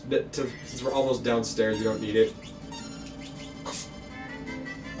almost downstairs, we don't need it.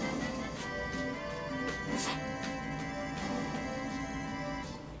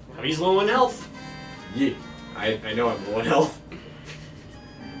 He's low on health. Yeah, I know I'm low on health.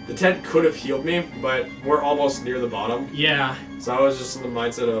 The tent could have healed me, but we're almost near the bottom. Yeah. So I was just in the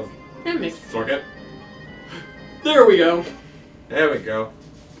mindset of, fuck it. There we go. There we go.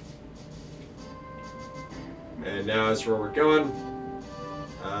 And now as for where we're going,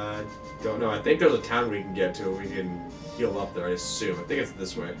 don't know. I think there's a town we can get to. We can heal up there, I assume. I think it's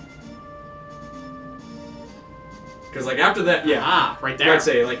this way. Because, like, after that, yeah. Ah, right there. I'd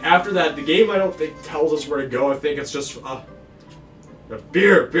say, like, after that, the game I don't think tells us where to go. I think it's just, the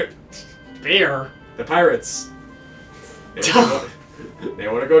beer. The pirates. They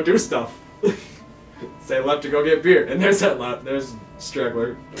want to go do stuff. Say left to go get beer. And there's that left. There's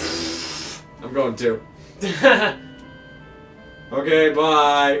Straggler. I'm going too. Okay,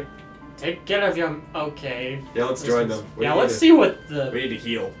 bye. Take care of your... Okay. Yeah, let's join them. Yeah, let's see what the... We need to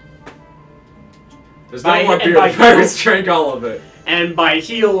heal. There's no more beer. The pirates drank all of it. And by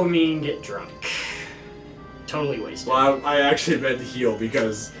heal, I mean get drunk. Totally wasted. Well, I actually meant to heal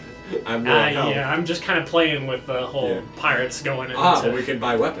because I'm low on health. Yeah, I'm just kind of playing with the whole pirates going into... but we can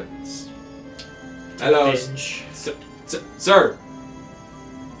buy weapons. Hello, sir.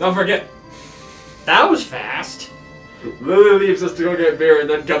 Don't forget. That was fast. Lily leaves us to go get beer and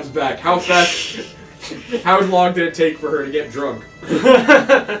then comes back. How fast? How long did it take for her to get drunk?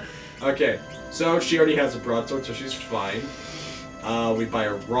 Okay, so she already has a broadsword, so she's fine. We buy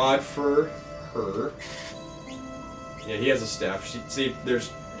a rod for her. Yeah, he has a staff. See, there's...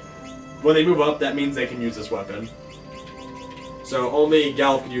 When they move up, that means they can use this weapon. So only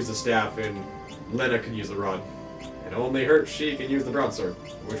Galuf can use the staff, and Lena can use the rod. And only she can use the broadsword,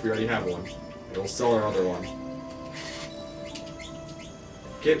 which we already have one. And we'll sell our other one.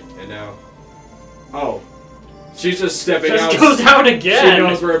 Okay, and now... Oh. She's just stepping out. Just goes out again!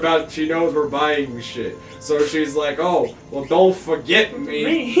 She knows we're buying shit. So she's like, oh, well don't forget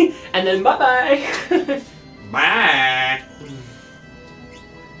me. And then bye-bye. Bye.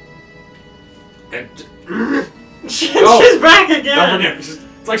 She's back again! Don't forget,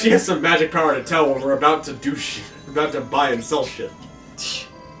 it's like she has some magic power to tell when we're about to do shit. We're about to buy and sell shit.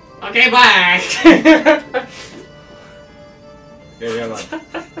 Okay, bye! Yeah,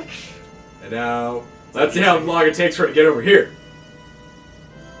 and now, let's see how long it takes for her to get over here.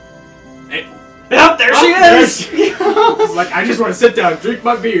 Hey. Yep, there she is! It's like, I just want to sit down and drink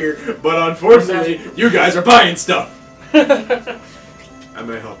my beer, but unfortunately, you guys are buying stuff. I'm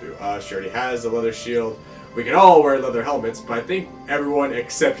gonna help you. She already has a leather shield. We can all wear leather helmets, but I think everyone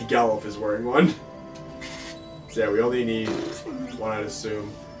except Galuf is wearing one. So yeah, we only need one, I'd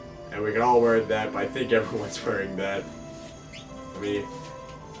assume. And we can all wear that, but I think everyone's wearing that.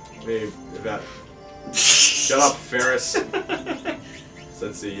 If that... Shut up, Ferris. So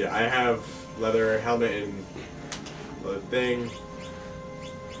let's see. I have leather helmet and leather thing.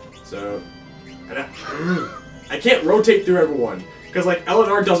 So I can't rotate through everyone because like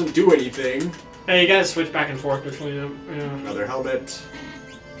Eleanor doesn't do anything. Hey, you guys switch back and forth between them. Yeah. Another helmet.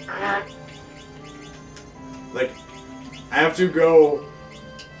 Like, I have to go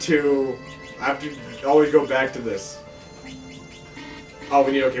to. I have to always go back to this. Oh,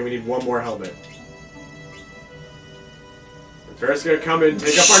 we need one more helmet. And Ferris gonna come and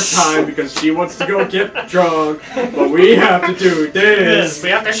take up our time because she wants to go get drunk, but we have to do this. We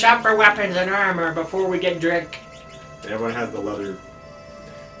have to shop for weapons and armor before we get drunk. And everyone has the leather.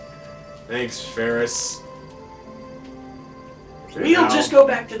 Thanks, Ferris. We'll just go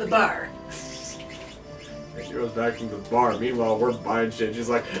back to the bar. She goes back to the bar. Meanwhile, we're buying shit. She's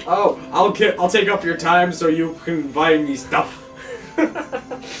like, "Oh, I'll take up your time so you can buy me stuff."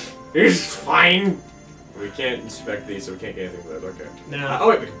 It's fine. We can't inspect these, so we can't get anything with it. Okay. No. Oh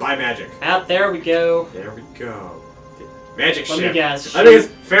wait, we can buy magic. Out there we go. There we go. Magic ship. Let me guess. I think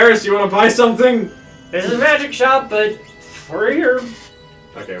it's Ferris. You want to buy something? This is a magic shop, but for here.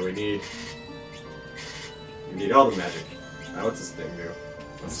 Okay, we need all the magic. What's this thing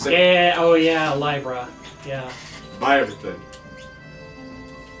do? Yeah. Oh yeah, Libra. Yeah. Buy everything.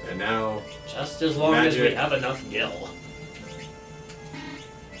 And now. Just as long as we have enough gil.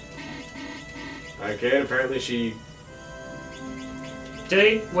 Okay, apparently she... Do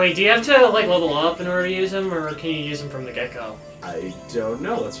you have to like level up in order to use them, or can you use them from the get-go? I don't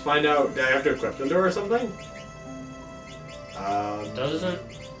know. Let's find out. Do I have to equip them to her or something? Doesn't?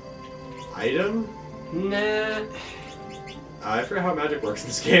 Item? Nah. I forget how magic works in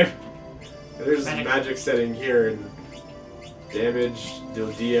this game. There's a magic setting here and damage, deal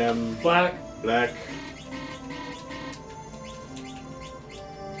DM, Black.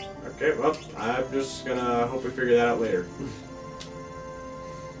 Okay, well, I'm just gonna hope we figure that out later.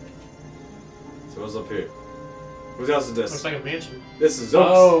 So what's up here? Whose house is this? Looks like a mansion. This is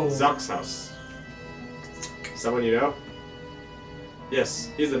Zuck's. Oh. Zuck's house. Someone you know? Yes,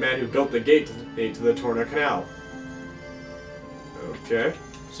 he's the man who built the gate to the Torna Canal. Okay,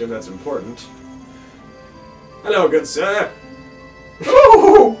 assume that's important. Hello, good sir.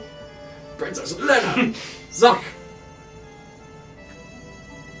 Ooh! Princess Lena! Zuck!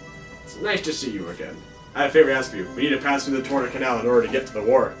 It's nice to see you again. I have a favor to ask you. We need to pass through the Torna Canal in order to get to the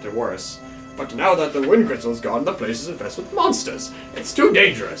Warus. But now that the wind crystal is gone, the place is infested with monsters. It's too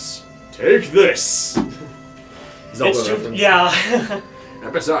dangerous. Take this! It's too... Yeah.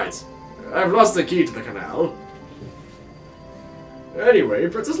 And besides, I've lost the key to the canal. Anyway,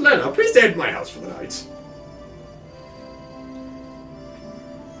 Princess Lena, please stay at my house for the night.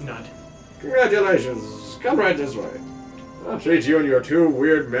 Nod. Congratulations. Come right this way. I'll treat you and your two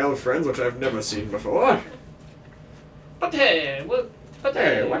weird male friends, which I've never seen before. But hey, what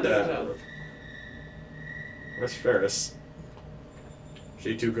the... Where's Ferris? Is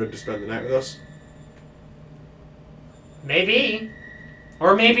she too good to spend the night with us? Maybe.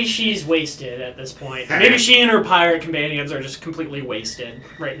 Or maybe she's wasted at this point. Maybe she and her pirate companions are just completely wasted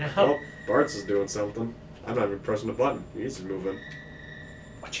right now. Well, Bart's is doing something. I'm not even pressing the button. He needs to move in.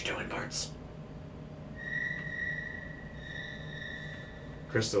 What you doing, Bart's?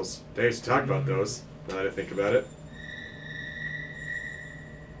 Crystals. They used to talk about those, now that I think about it.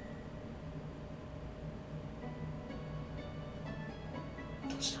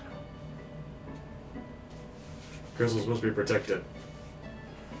 Crystals must be protected.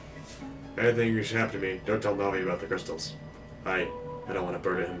 If anything should happen to me, don't tell Navi about the crystals. I don't want to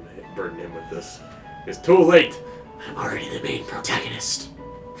burden him with this. It's too late! I'm already the main protagonist.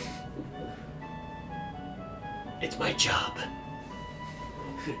 It's my job.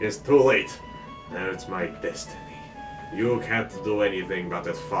 It's too late. Now it's my destiny. You can't do anything about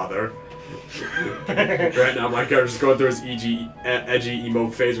it, father. Right now, my character's going through his edgy emo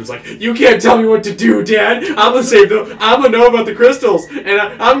phase where it's like, you can't tell me what to do, Dad! I'm gonna know about the crystals, and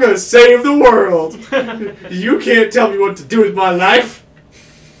I'm gonna save the world! You can't tell me what to do with my life!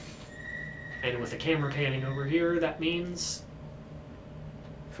 And with the camera panning over here, that means...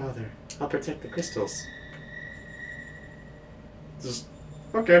 Father, I'll protect the crystals. Just...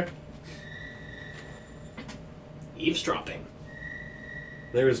 okay. Eavesdropping.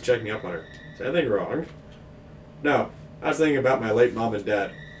 They were just checking up on her. Is anything wrong? No. I was thinking about my late mom and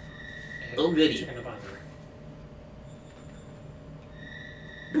dad. Oh, goody.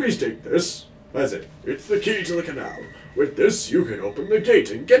 Please take this. What is it? It's the key to the canal. With this, you can open the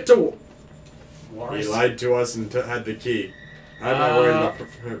gate and get to... He lied to us and had the key. I'm not worried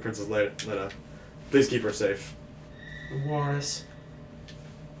about Princess Lena. Please keep her safe. Warus.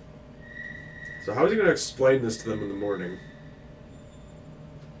 So how is he going to explain this to them in the morning?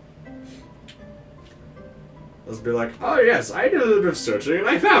 Let's be like, oh yes, I did a little bit of searching and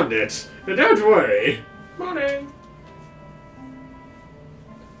I found it. And don't worry. Morning.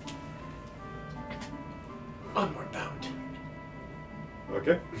 Onward bound.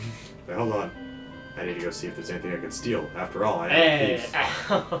 Okay. Now, hold on. I need to go see if there's anything I can steal. After all, I am a thief.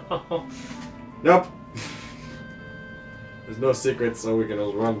 Nope. There's no secret, so we can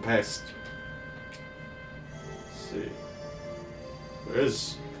just run past. Let's see. There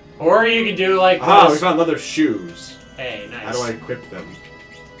is. Or you could do like we found leather shoes. Hey, nice. How do I equip them?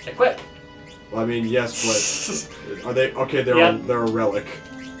 Equip. Well, I mean, yes, but are they okay? They're Yep. they're a relic.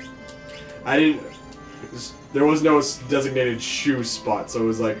 I didn't. There was no designated shoe spot, so it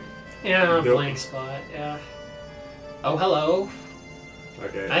was like. Yeah, blank spot. Yeah. Oh, hello.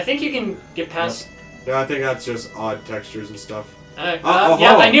 Okay. I think you can get past. No, I think that's just odd textures and stuff. Yeah,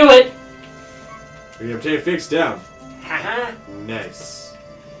 I knew it. We can obtain fix down. Haha. Nice.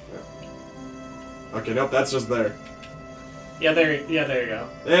 Okay, nope, that's just there. Yeah, there you go.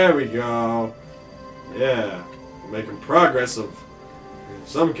 There we go. Yeah, we're making progress of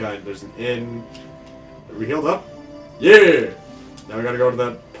some kind. There's an inn. Are we healed up? Yeah. Now we gotta go to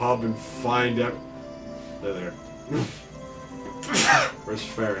that pub and find out. There. Where's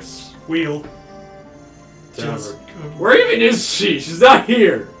Ferris? Wheel. Just where even is she? She's not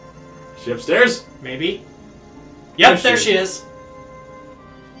here. Is she upstairs? Maybe. Yep, there she is.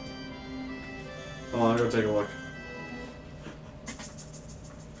 Hold on, I'll go take a look.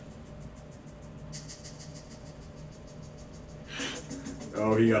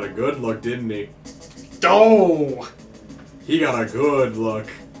 Oh, he got a good look, didn't he? Oh! He got a good look.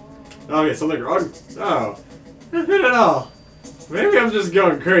 Okay, something wrong? Oh. Nothing at all. Maybe I'm just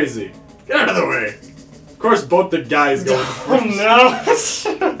going crazy. Get out of the way. Of course, both the guys go first.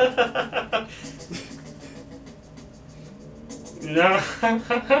 Oh, no.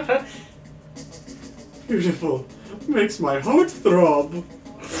 No. Beautiful. Makes my heart throb.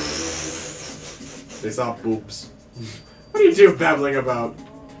 They saw boobs. What are you two babbling about?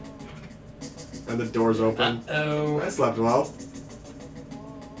 And the door's open. Uh-oh. I slept well.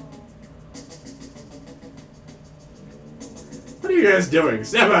 What are you guys doing?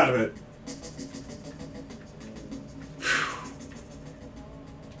 Snap out of it.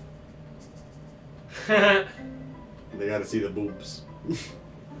 They gotta see the boobs.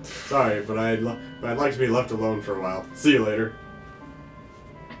 Sorry, but I'd like to be left alone for a while. See you later.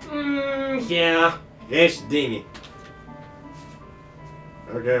 Yeah. Ish dingy.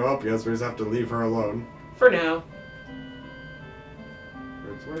 Okay, well, guess we just have to leave her alone. For now.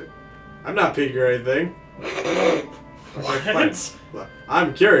 I'm not peeking or anything. Okay, What? fine.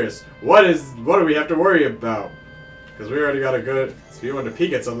 I'm curious. What do we have to worry about? Because we already got a good. If he wanted to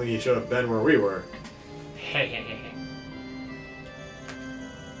peek at something, he should have been where we were.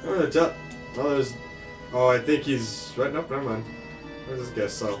 Oh, there's. Oh, I think he's right. Nope, never mind. I'll just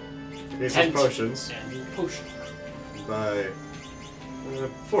guess so. Here's his potions. And potion. By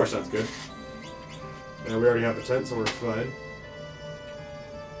 4 sounds good. And we already have the tent, so we're fine.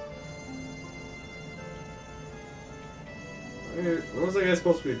 What was I guy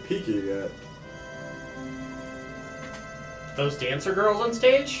supposed to be peeking at? Those dancer girls on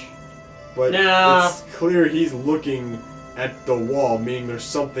stage? But nah. It's clear he's looking at the wall, meaning there's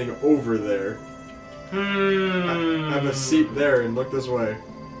something over there. Have a seat there and look this way.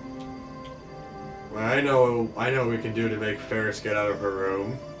 Well, I know what we can do to make Ferris get out of her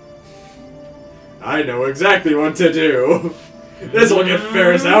room. I know exactly what to do. This will get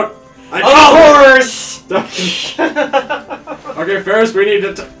Ferris out. On a horse! Okay, Ferris, we need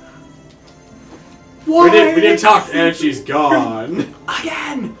to. What? We need to talk, and she's gone.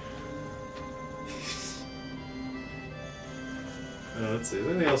 Again! Let's see, is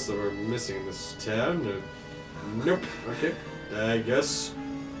there anything else that we're missing in this town? Nope. Okay, I guess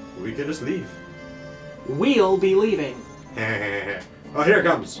we can just leave. We'll be leaving. Oh, here it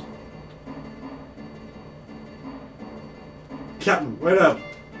comes. Captain, wait up.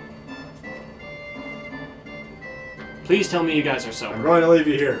 Please tell me you guys are I'm sober. going to leave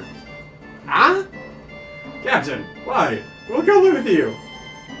you here. Huh? Captain, why? We'll go live with you.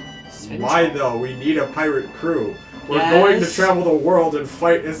 Why though? We need a pirate crew. We're going to travel the world and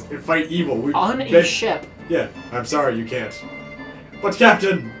fight evil. On a ship. Yeah, I'm sorry, you can't. But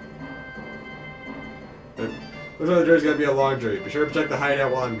Captain! Looks like the journey's gonna be a long journey. Be sure to protect the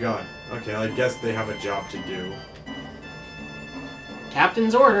hideout while I'm gone. Okay, I guess they have a job to do.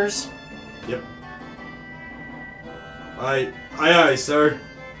 Captain's orders. Yep. Aye, sir.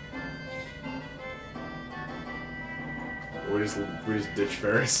 We just ditch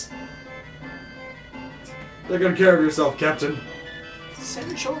Ferris. Take good care of yourself, Captain.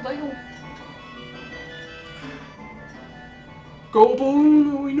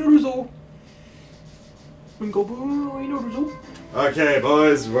 Okay,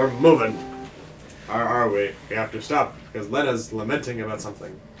 boys, we're moving. Or are we? We have to stop, because Lena's lamenting about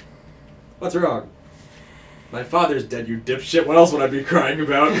something. What's wrong? My father's dead, you dipshit. What else would I be crying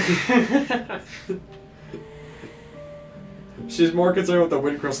about? She's more concerned with the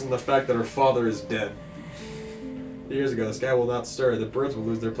wind crystal than the fact that her father is dead. Years ago, the sky will not stir. The birds will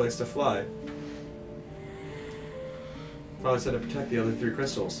lose their place to fly. Father said to protect the other 3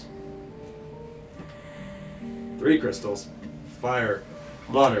 crystals. 3 crystals. Fire,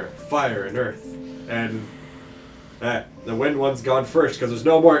 water, fire, and earth. And the wind one's gone first because there's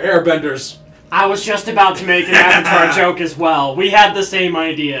no more airbenders. I was just about to make an Avatar joke as well. We had the same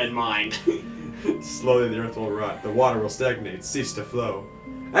idea in mind. Slowly the earth will rot. The water will stagnate, cease to flow.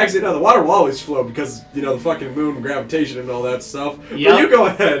 Actually, no, the water will always flow because, you know, the fucking moon, gravitation, and all that stuff. Yep. But you go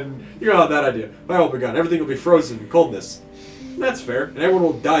ahead. You go on that idea. Fire will be gone. Everything will be frozen. Coldness. That's fair. And everyone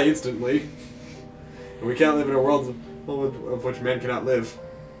will die instantly. And we can't live in a world of which man cannot live.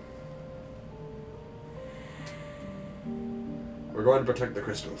 We're going to protect the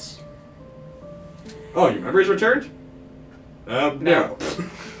crystals. Oh, your memory's returned? No.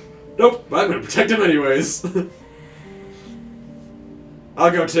 Nope, but I'm gonna protect him anyways.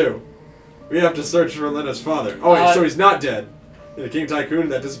 I'll go too. We have to search for Lena's father. Oh wait, so he's not dead. The King Tycoon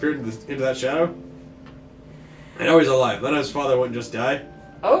that disappeared into that shadow? I know he's alive. Lena's father wouldn't just die.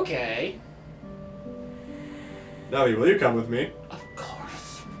 Okay. Navi, will you come with me? Of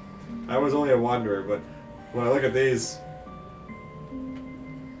course. I was only a wanderer, but when I look at these...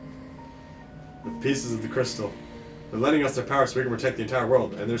 the pieces of the crystal. They're lending us their power so we can protect the entire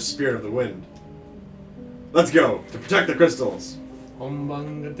world, and their spirit of the wind. Let's go! To protect the crystals!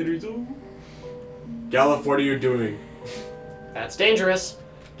 Galuf, what are you doing? That's dangerous.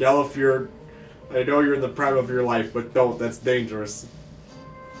 Galuf, I know you're in the prime of your life, but don't. That's dangerous.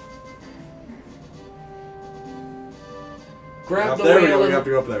 Grab the there wheel. We go. We have to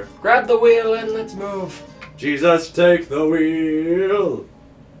go up there. Grab the wheel and let's move. Jesus, take the wheel.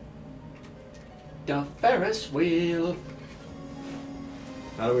 The Ferris wheel.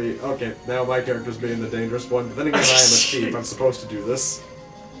 How do we... Okay, now my character's being the dangerous one. But then again, I am a thief. I'm supposed to do this.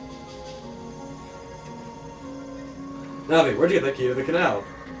 Navi, where'd you get the key to the canal?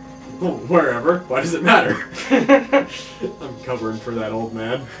 Well, wherever. Why does it matter? I'm covered for that old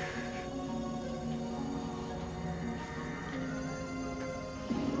man.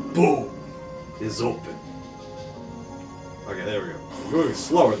 Boom! Is open. Okay, there we go. We're moving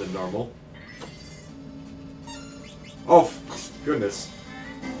slower than normal. Oh, goodness.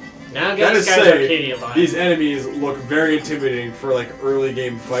 Now get this guy's Arcadia vibe. These enemies look very intimidating for, like, early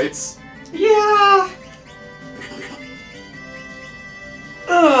game fights. Yeah!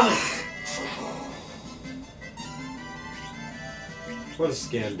 Ugh. What does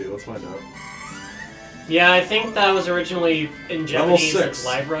scan do? Let's find out. Yeah, I think that was originally in Japanese as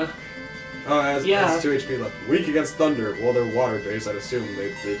Libra. Oh, it has 2 HP left. Weak against thunder. Well, they're water-based. I'd assume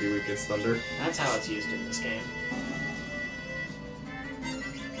they'd be weak against thunder. That's how it's used in this game.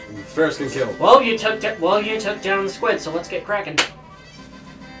 And Ferris can kill. Well, you took down the squid, so let's get cracking.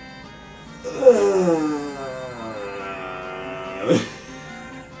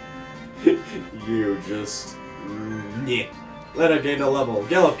 You just... Yeah. Lena gained a level.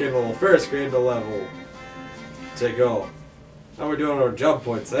 Galuf gained a level. Ferris gained a level. Take all. How we doing on our job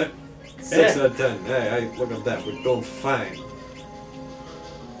points, eh? 6 out of 10. Hey, look at that. We're doing fine.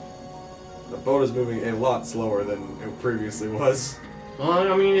 The boat is moving a lot slower than it previously was.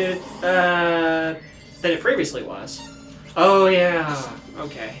 Well, I mean, than it previously was. Oh, yeah.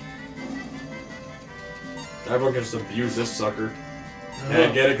 Okay. Everyone can just abuse this sucker. Yeah,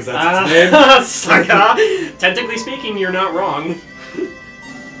 I get it, because that's its name. Sucker! Technically speaking, you're not wrong.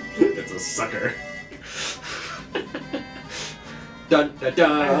 It's a sucker. Dun dun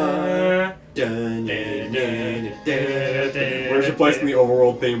dun. Dun, dun, dun, dun, dun, dun. We should place in the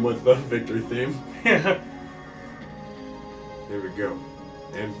overworld theme with the victory theme. There we go.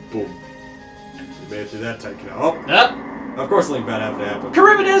 And boom. We made it through that tight canal. Oh! Of course something bad happened to happen.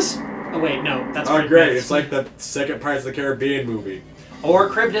 Charybdis! Oh wait, no, that's Oh Greek great, myth. it's like the second Pirates of the Caribbean movie. Or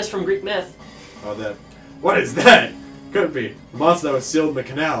Charybdis from Greek myth. Oh, that. What is that? Couldn't be. The monster that was sealed in the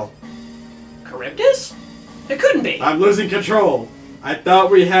canal. Charybdis? It couldn't be. I'm losing control. I thought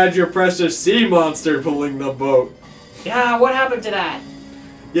we had your precious sea monster pulling the boat. Yeah, what happened to that?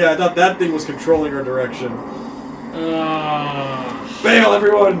 Yeah, I thought that thing was controlling our direction. Bail,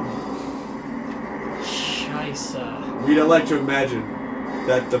 everyone! Scheisse. We'd like to imagine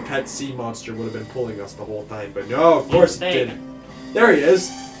that the pet sea monster would have been pulling us the whole time, but no, of course it did. There he is.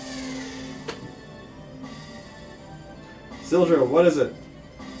 Sildra, what is it?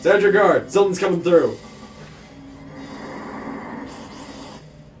 Stand your guard. Something's coming through.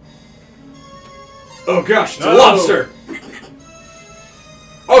 Oh gosh, it's a lobster!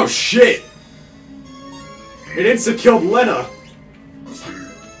 Oh shit! It insta-killed Lena!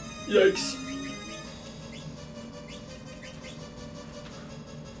 Yikes.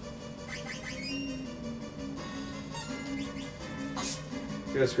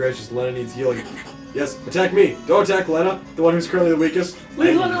 Goodness gracious, Lena needs healing. Yes, attack me! Don't attack Lena, the one who's currently the weakest.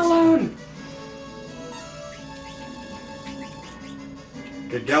 Leave Lena alone!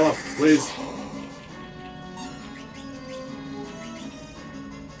 Get Gallop, please.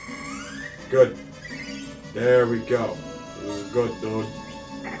 Good. There we go. Good, dude.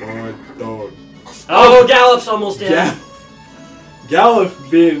 Good, dude. Oh, Gallop's almost dead. Gallop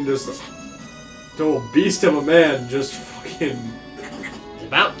being just a total beast of a man, just fucking... He's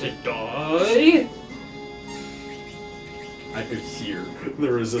about to die. I could hear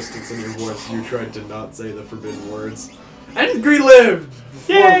the resistance in your voice. You tried to not say the forbidden words. And we lived!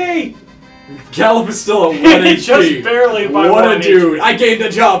 Yay! Gallop is still a 1 HP. Just barely by What 1 a dude! I gained a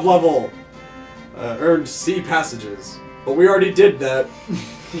job level! Earned C passages. But we already did that.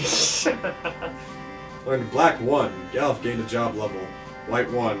 Learned black 1. Gallop gained a job level.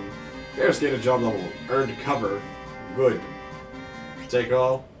 White 1. Ferris gained a job level. Earned cover. Good. Take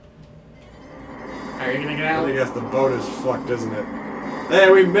all. Are you gonna get out? I guess the boat is fucked, isn't it?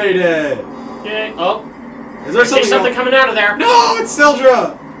 Hey, we made it! Yay. Oh. Is there I see something coming out of there? No, it's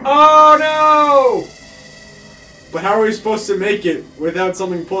Sildra! Oh no! But how are we supposed to make it without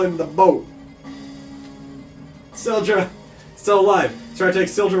something pulling the boat? Sildra, still alive. Let's try to take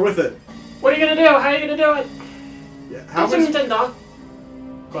Sildra with it. What are you gonna do? How are you gonna do it? Yeah, how Go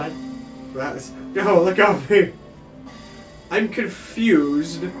ahead. Go, look at me. I'm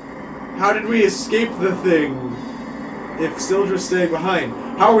confused. How did we escape the thing if Sildra's staying behind?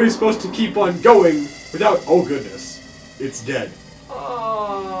 How are we supposed to keep on going without... Oh goodness. It's dead.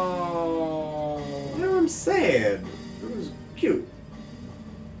 Oh. You know what I'm saying? It was cute.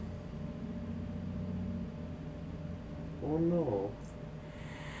 Oh no.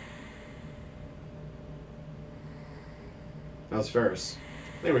 How's Ferris?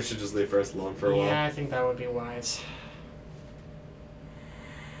 I think we should just leave Ferris alone for a while. Yeah, I think that would be wise.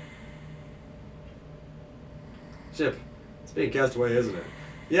 Ship. It's being cast away, isn't it?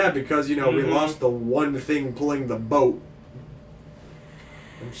 Yeah, because, you know, we lost the one thing pulling the boat.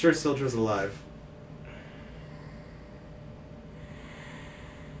 I'm sure Sildra's alive.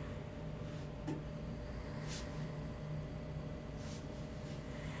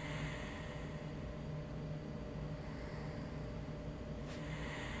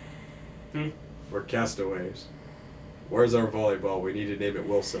 We're castaways. Where's our volleyball? We need to name it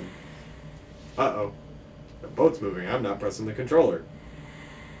Wilson. Uh-oh. The boat's moving. I'm not pressing the controller.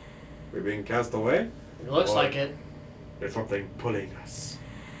 We're being cast away? It looks like it. There's something pulling us.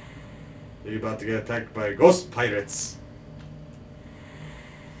 Are you about to get attacked by ghost pirates?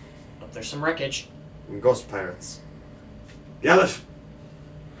 Oh, there's some wreckage. And ghost pirates. Gallop!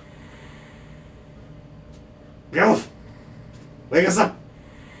 Gallop! Wake us up!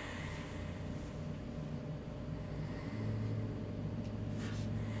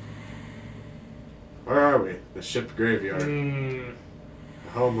 Where are we? The ship graveyard. A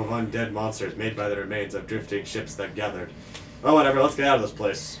home of undead monsters made by the remains of drifting ships that gathered. Oh, whatever, let's get out of this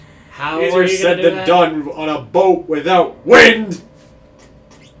place. How Easier are you said gonna do than that? done on a boat without wind!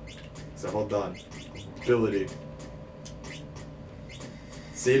 So hold on. Ability.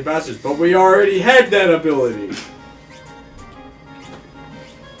 Seed bastards, but we already had that ability!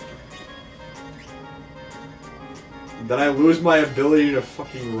 Did I lose my ability to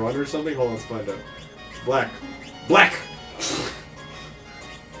fucking run or something? Hold on, let's find out. Black. Black!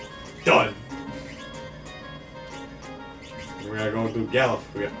 Done! We gotta go do Gallop.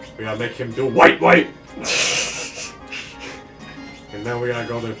 We gotta make him do white! And then we gotta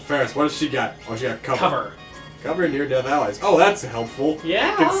go to Ferris. What does she got? Oh, she got cover. Cover near-death allies. Oh, that's helpful.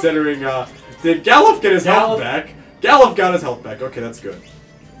 Yeah. Considering, did Gallop get his health back? Gallop got his health back. Okay, that's good.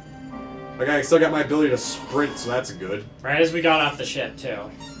 Okay, I still got my ability to sprint, so that's good. Right as we got off the ship,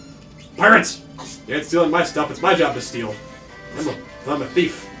 too. Pirates! You ain't stealing my stuff. It's my job to steal. I'm a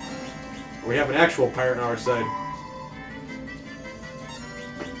thief. We have an actual pirate on our side.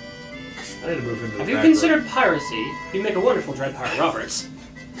 I need to move into the Have you back considered piracy? You make a wonderful Dread Pirate Roberts.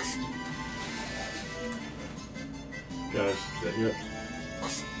 Gosh, did I hear it?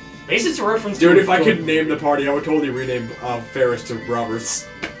 At least it's a reference Dude, to if I could name the party, I would totally rename Ferris to Roberts.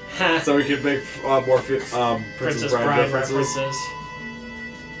 So we could make more Princess Bride references.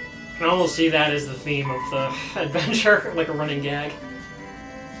 I can almost see that as the theme of the adventure, like a running gag.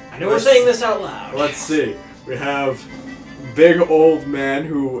 I know we're saying this out loud. Let's see. We have big old man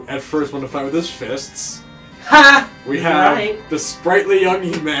who at first wanted to fight with his fists. Ha! We have the sprightly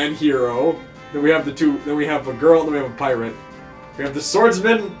young man hero. Then we have the two. Then we have a girl. Then we have a pirate. We have the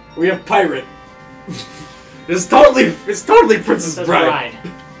swordsman. We have pirate. It's totally Princess Bride.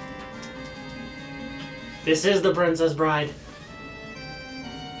 This is the Princess Bride.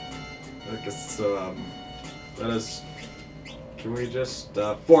 I guess so. Let us. Can we just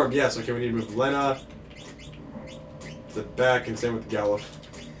form? Yes. Okay. We need to move Lena to the back and same with Galuf.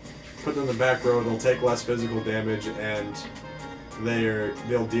 Put them in the back row. They'll take less physical damage and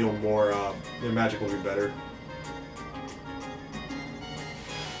they'll deal more. Their magic will be better.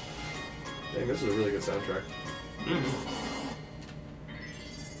 Dang, this is a really good soundtrack.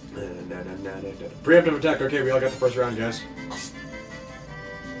 Preemptive attack. Okay, we all got the first round, guys.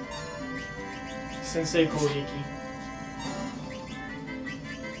 Sensei Kogeki.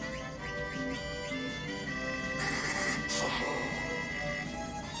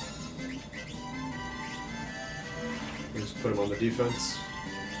 Just put him on the defense.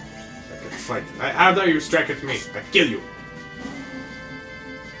 I can fight. How dare you strike at me? I kill you.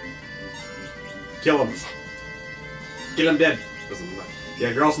 Kill him. Kill him dead. Doesn't matter. Yeah,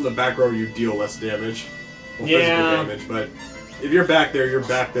 if you're also in the back row, you deal less damage. Well, physical damage, but if you're back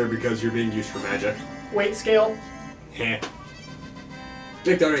there because you're being used for magic. Weight scale. Heh.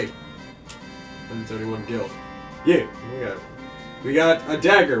 Victory! 171 guild. Yeah, we got a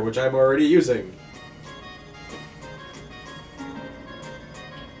dagger, which I'm already using.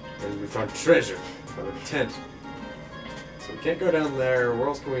 And we found treasure. Found a tent. So we can't go down there. Where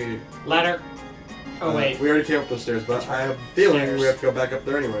else can we... Ladder. Oh, wait. We already came up those stairs, but I have a feeling we have to go back up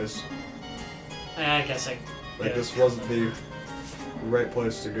there anyways. I guess I... Like, this wasn't the right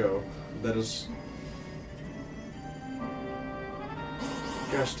place to go. That is...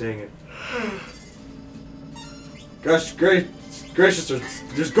 Gosh dang it. Gosh gracious,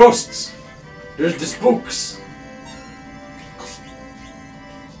 there's ghosts! There's the spooks!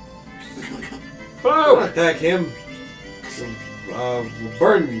 Whoa! Don't attack him! We'll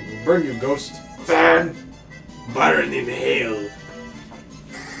burn you, ghost. Burn! Burn in hell!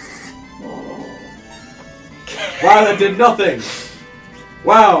 Wow, that did nothing!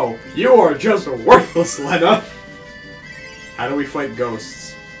 Wow, you are just worthless, Lena! How do we fight ghosts?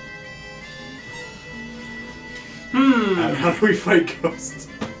 How do we fight ghosts?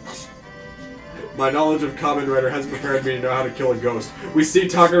 My knowledge of Kamen Rider hasn't prepared me to know how to kill a ghost. We see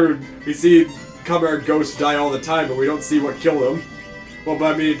Kamen Rider ghosts die all the time, but we don't see what killed them. Well,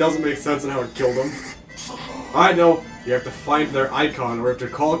 but I mean, it doesn't make sense on how it killed them. I know, you have to find their icon, or you have to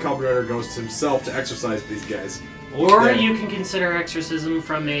call Kamen Rider Ghost himself to exorcise these guys. Or you can consider exorcism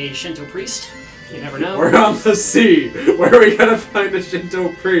from a Shinto priest. You never know. We're on the sea! Where are we gonna find a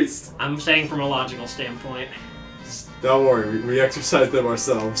Shinto priest? I'm saying from a logical standpoint. Don't worry, we exorcise them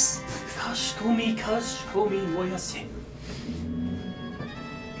ourselves. Kashikomi moyase.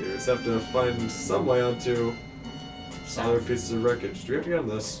 Okay, we just have to find some way onto other pieces of wreckage. Do we have to get on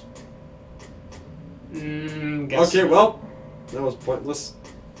this? Guess okay, well, that was pointless.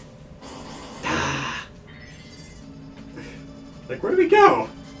 Like, where do we go?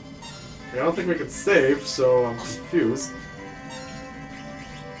 I don't think we can save, so I'm confused.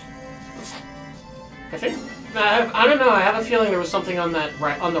 I think I don't know. I have a feeling there was something on that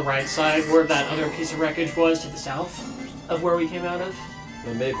on the right side where that other piece of wreckage was to the south of where we came out of.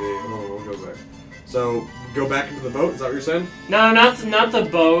 Well, maybe. We'll go back. So go back into the boat. Is that what you're saying? No, not the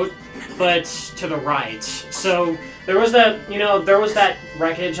boat, but to the right. So there was that there was that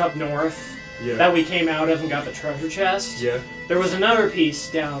wreckage up north that we came out of and got the treasure chest. Yeah. There was another piece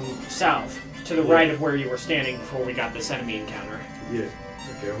down south to the right of where you were standing before we got this enemy encounter. Yeah.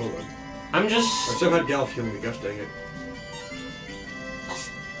 Okay, hold on. I'm just... I still had Galuf healing me, gosh dang it.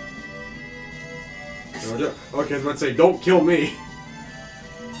 Okay, I was about to say, don't kill me!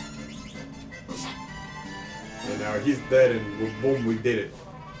 And now he's dead and boom, we did it.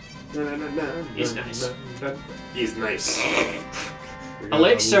 He's nice. He's nice.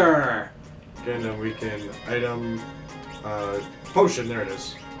 Elixir! Okay, now we can item... potion, there it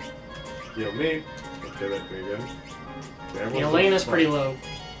is. Heal me. Okay, that's me again. Okay, Elena's pretty low.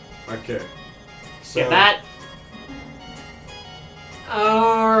 Okay. So, yeah, that...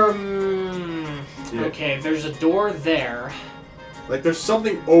 yeah. Okay, there's a door there. Like, there's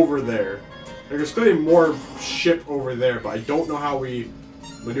something over there. Like, there's clearly more ship over there, but I don't know how we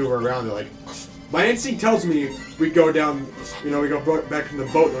maneuver around it. Like, my instinct tells me we go down, we go back in the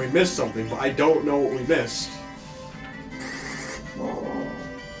boat and we missed something, but I don't know what we missed.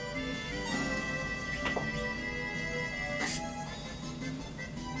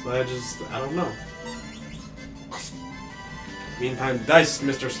 So I don't know. Meantime, dice,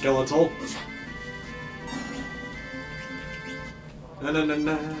 Mr. Skeletal.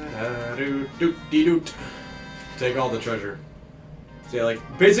 Doot. Take all the treasure. So yeah, like,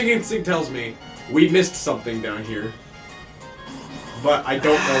 basic instinct tells me we missed something down here, but I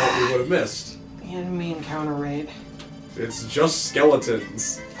don't know what we would have missed. The enemy encounter rate. It's just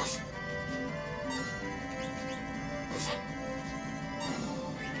skeletons.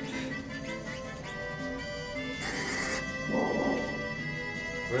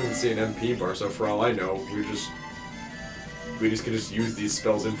 I didn't see an MP bar, so for all I know, we just can just use these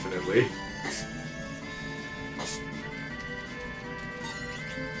spells infinitely.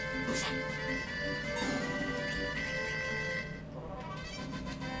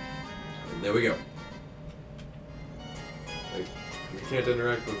 And there we go. Like, we can't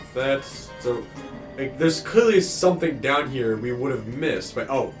interact with that, so like, there's clearly something down here we would have missed. But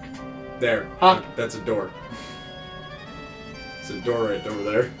oh, there. Huh? That's a door. It's a door right over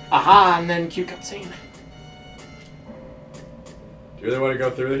there. Aha! And then cue cutscene. Do you really want to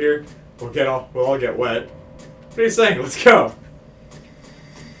go through here? We'll all get wet. What are you saying? Let's go.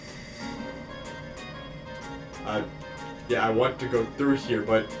 Yeah, I want to go through here,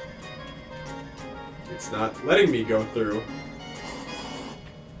 but it's not letting me go through.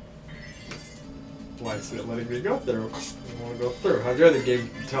 Why is it letting me go through? I want to go through. How's your other game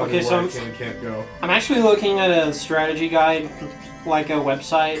tell me where I can and can't go? I'm actually looking at a strategy guide, like a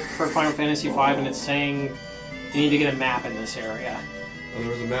website for Final Fantasy V, and it's saying you need to get a map in this area. Well,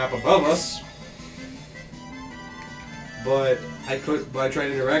 there was a map above us, but I tried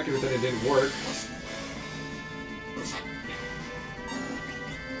to interact with it, it didn't work.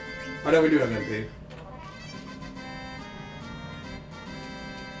 Oh no, we do have MP.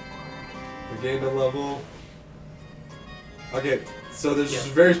 We gained a level. Okay, so there's a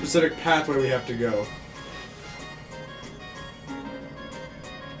very specific pathway we have to go.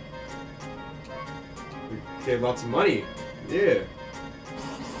 We gained lots of money. Yeah.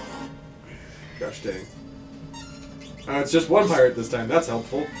 Gosh dang. It's just one pirate this time. That's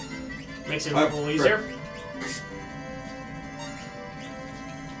helpful. Makes it a little easier.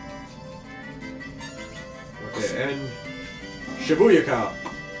 Okay, and Shibuyaka.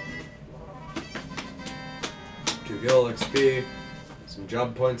 2 gil XP, some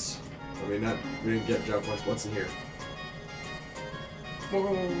job points. I mean, we didn't get job points. What's in here?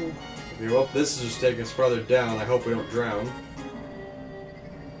 Whoa. Okay, well, this is just taking us farther down. I hope we don't drown.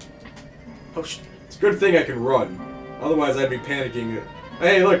 Oh shit. It's a good thing I can run. Otherwise, I'd be panicking.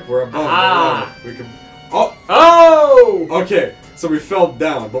 Hey, look, we're above the water. We can. Oh! Oh! Okay, so we fell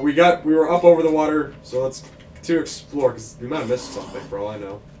down, but we were up over the water. So let's continue to explore, because we might have missed something for all I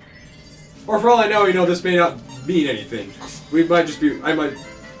know. Or for all I know, this may not mean anything. We might just be. I might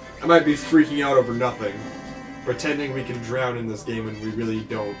be freaking out over nothing, pretending we can drown in this game, and we really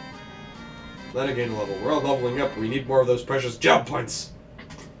don't. Then I gain a level. We're all leveling up. We need more of those precious job points.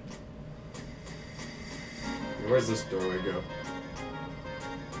 Where's this doorway go?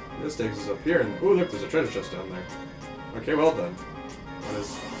 This takes us up here, and ooh, look, there's a treasure chest down there. Okay, well done. What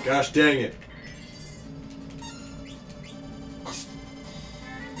is? Gosh dang it!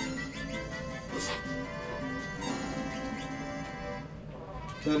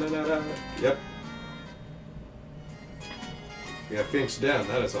 Da-da-da-da. Yep. Yeah, Phoenix down.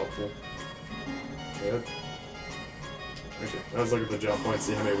 That is helpful. Good. Okay, let's look at the job points.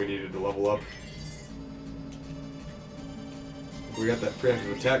 See how many we needed to level up. We got that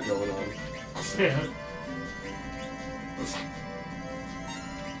preemptive attack going on. Yeah.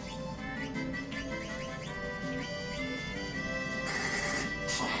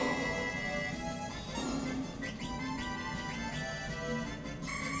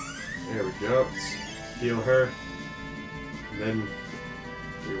 There we go. Let's heal her. And then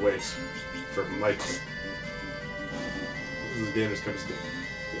we wait for might. This game just comes to.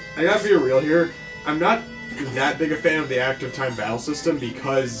 I gotta be real here. I'm not that big a fan of the active time battle system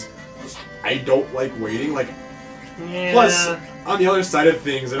because I don't like waiting. Like, Yeah. plus, on the other side of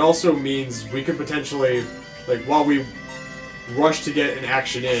things, it also means we could potentially, like, while we rush to get an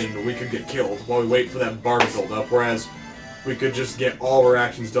action in, we could get killed while we wait for that bar to build up. Whereas we could just get all our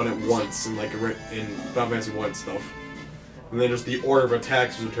actions done at once in like in Final Fantasy 1 stuff, and then just the order of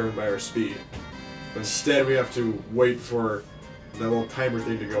attacks is determined by our speed. But instead, we have to wait for that little timer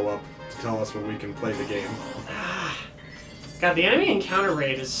thing to go up to tell us when we can play the game. God, the enemy encounter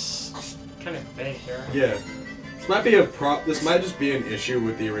rate is kind of big here. Yeah. This might be a This might just be an issue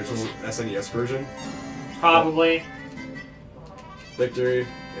with the original SNES version. Probably. Victory,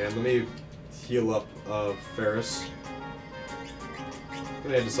 and let me heal up Ferris. I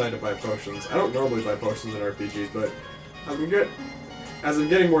decided to buy potions. I don't normally buy potions in RPGs, but as I'm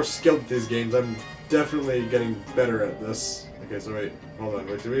getting more skilled at these games, I'm definitely getting better at this. Okay, so wait, hold on,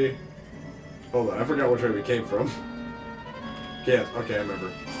 hold on, I forgot which way we came from. Yeah, okay, I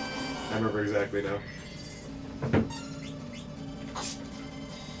remember. I remember exactly now.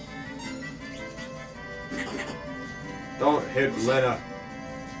 Don't hit Lena.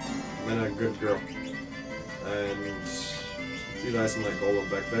 Lena, good girl. And see nice and like golem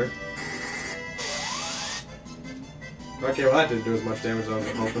back there. Okay, well that didn't do as much damage as I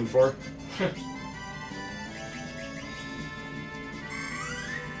was hoping for.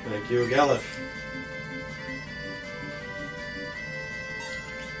 Thank you, Galif.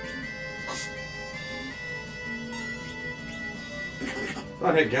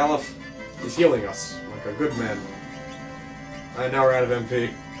 Don't hit Galif. He's healing us like a good man. Alright, now we're out of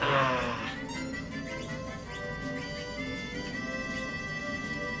MP. Ah.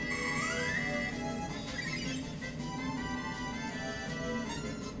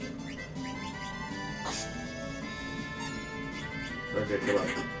 Okay, come on.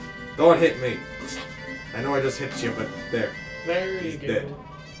 Don't hit me. I know I just hit you, but there. Very He's good. dead.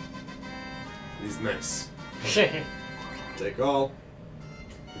 He's nice. Take all.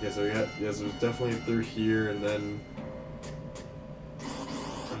 Okay, so we got, yes, it was definitely through here, and then...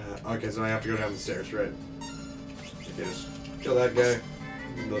 okay, so I have to go down the stairs, right? Okay, just kill that guy.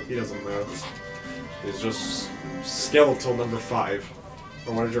 He doesn't know. He's just skeletal number 5.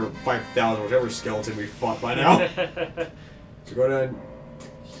 Or whatever, 5,000, whichever skeleton we fought by now. So go down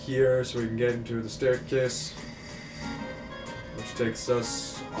here so we can get into the staircase. Which takes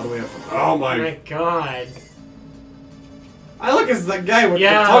us all the way up. Oh my god. I look as that guy with the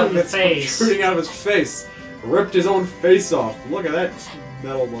tongue that's protruding out of his face. Ripped his own face off. Look at that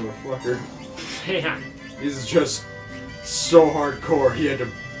metal motherfucker. Yeah. He's just so hardcore he had to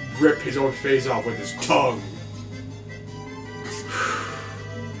rip his own face off with his tongue.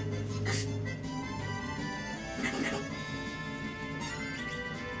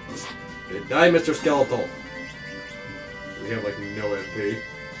 Okay, die, Mr. Skeletal. We have like no MP.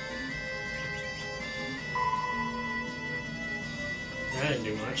 That didn't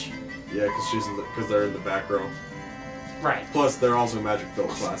do much. Yeah, because they're in the back row. Right. Plus, they're also magic build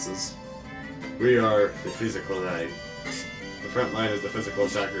classes. We are the physical line. The front line is the physical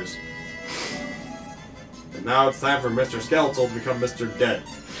attackers. And now it's time for Mr. Skeletal to become Mr. Dead.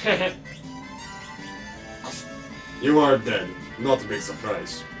 You are dead. Not a big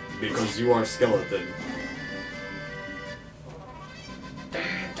surprise. Because you are skeleton.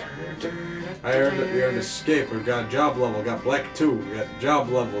 I earned it. We earned escape. We got job level. Got black 2. We got job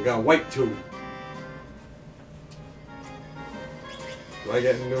level. Got white 2. Do I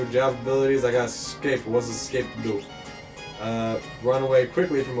get new job abilities? I got escape. What does escape do? Run away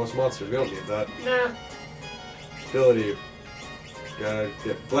quickly from most monsters. We don't need that. Nah. Ability. Gotta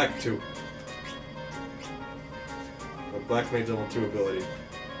get black 2. A black mage level 2 ability.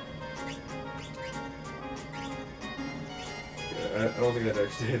 I don't think that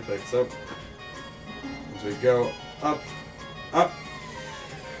actually did anything. So, as we go up, up.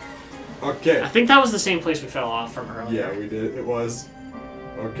 Okay. I think that was the same place we fell off from earlier. Yeah, we did. It was.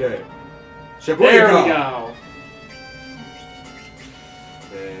 Okay. There we go.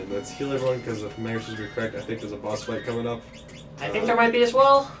 And let's heal everyone because if memory serves me correct, I think there's a boss fight coming up. I think there might be as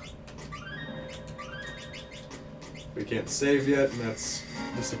well. We can't save yet, and that's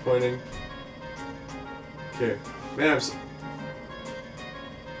disappointing. Okay. Man,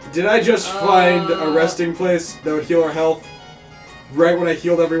 did I just find a resting place that would heal our health right when I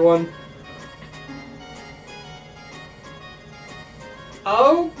healed everyone?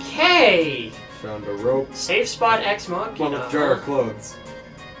 Okay. Found a rope. Safe spot X Monk. One with jar of clothes.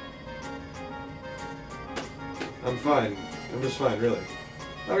 I'm fine. I'm just fine, really.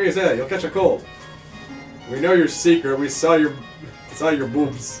 How can you say that? You'll catch a cold. We know your secret. We saw your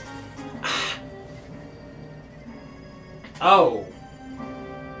boobs. Oh.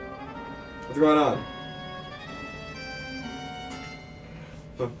 What's going on?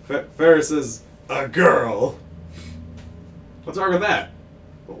 Ferris is a girl. What's wrong with that?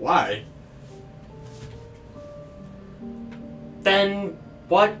 But why? Then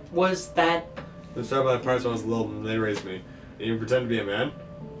what was that? This time my pirates when I was little and they raised me. And you pretend to be a man?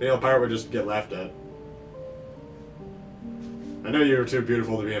 Being a pirate would just get laughed at. I know you were too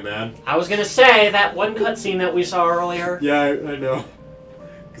beautiful to be a man. I was gonna say, that one cutscene that we saw earlier. Yeah, I know.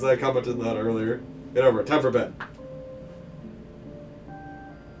 Because I commented on that earlier. Get over it. Time for bed.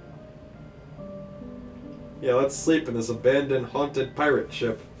 Yeah, let's sleep in this abandoned, haunted pirate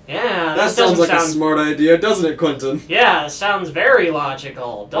ship. Yeah, that sounds like a smart idea, doesn't it, Quentin? Yeah, it sounds very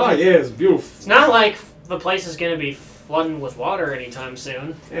logical. Oh, yeah, it's beautiful. It's not like the place is gonna be flooding with water anytime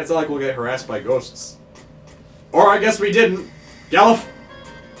soon. Yeah, it's not like we'll get harassed by ghosts. Or I guess we didn't. Gallif!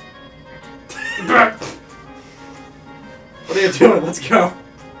 What are you doing? Let's go.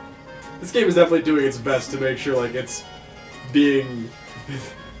 This game is definitely doing its best to make sure, like, it's being...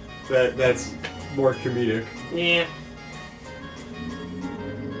 that's more comedic. Yeah.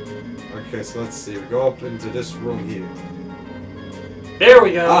 Okay, so let's see. We go up into this room here. There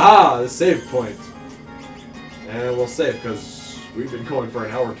we go. Aha! The save point. And we'll save, because we've been going for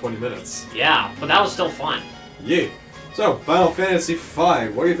an hour and 20 minutes. Yeah, but that was still fun. Yeah. So, Final Fantasy V.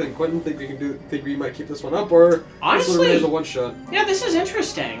 What do you think, Quentin? Think we might keep this one up, or honestly, this is a one-shot? Yeah, this is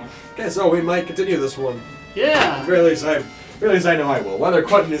interesting. Okay, so we might continue this one. Yeah. At least I know I will. Whether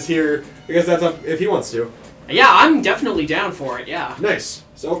Quentin is here, I guess that's up if he wants to. Yeah, I'm definitely down for it. Yeah. Nice.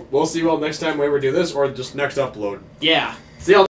 So we'll see you all next time we ever do this, or just next upload. Yeah. See y'all.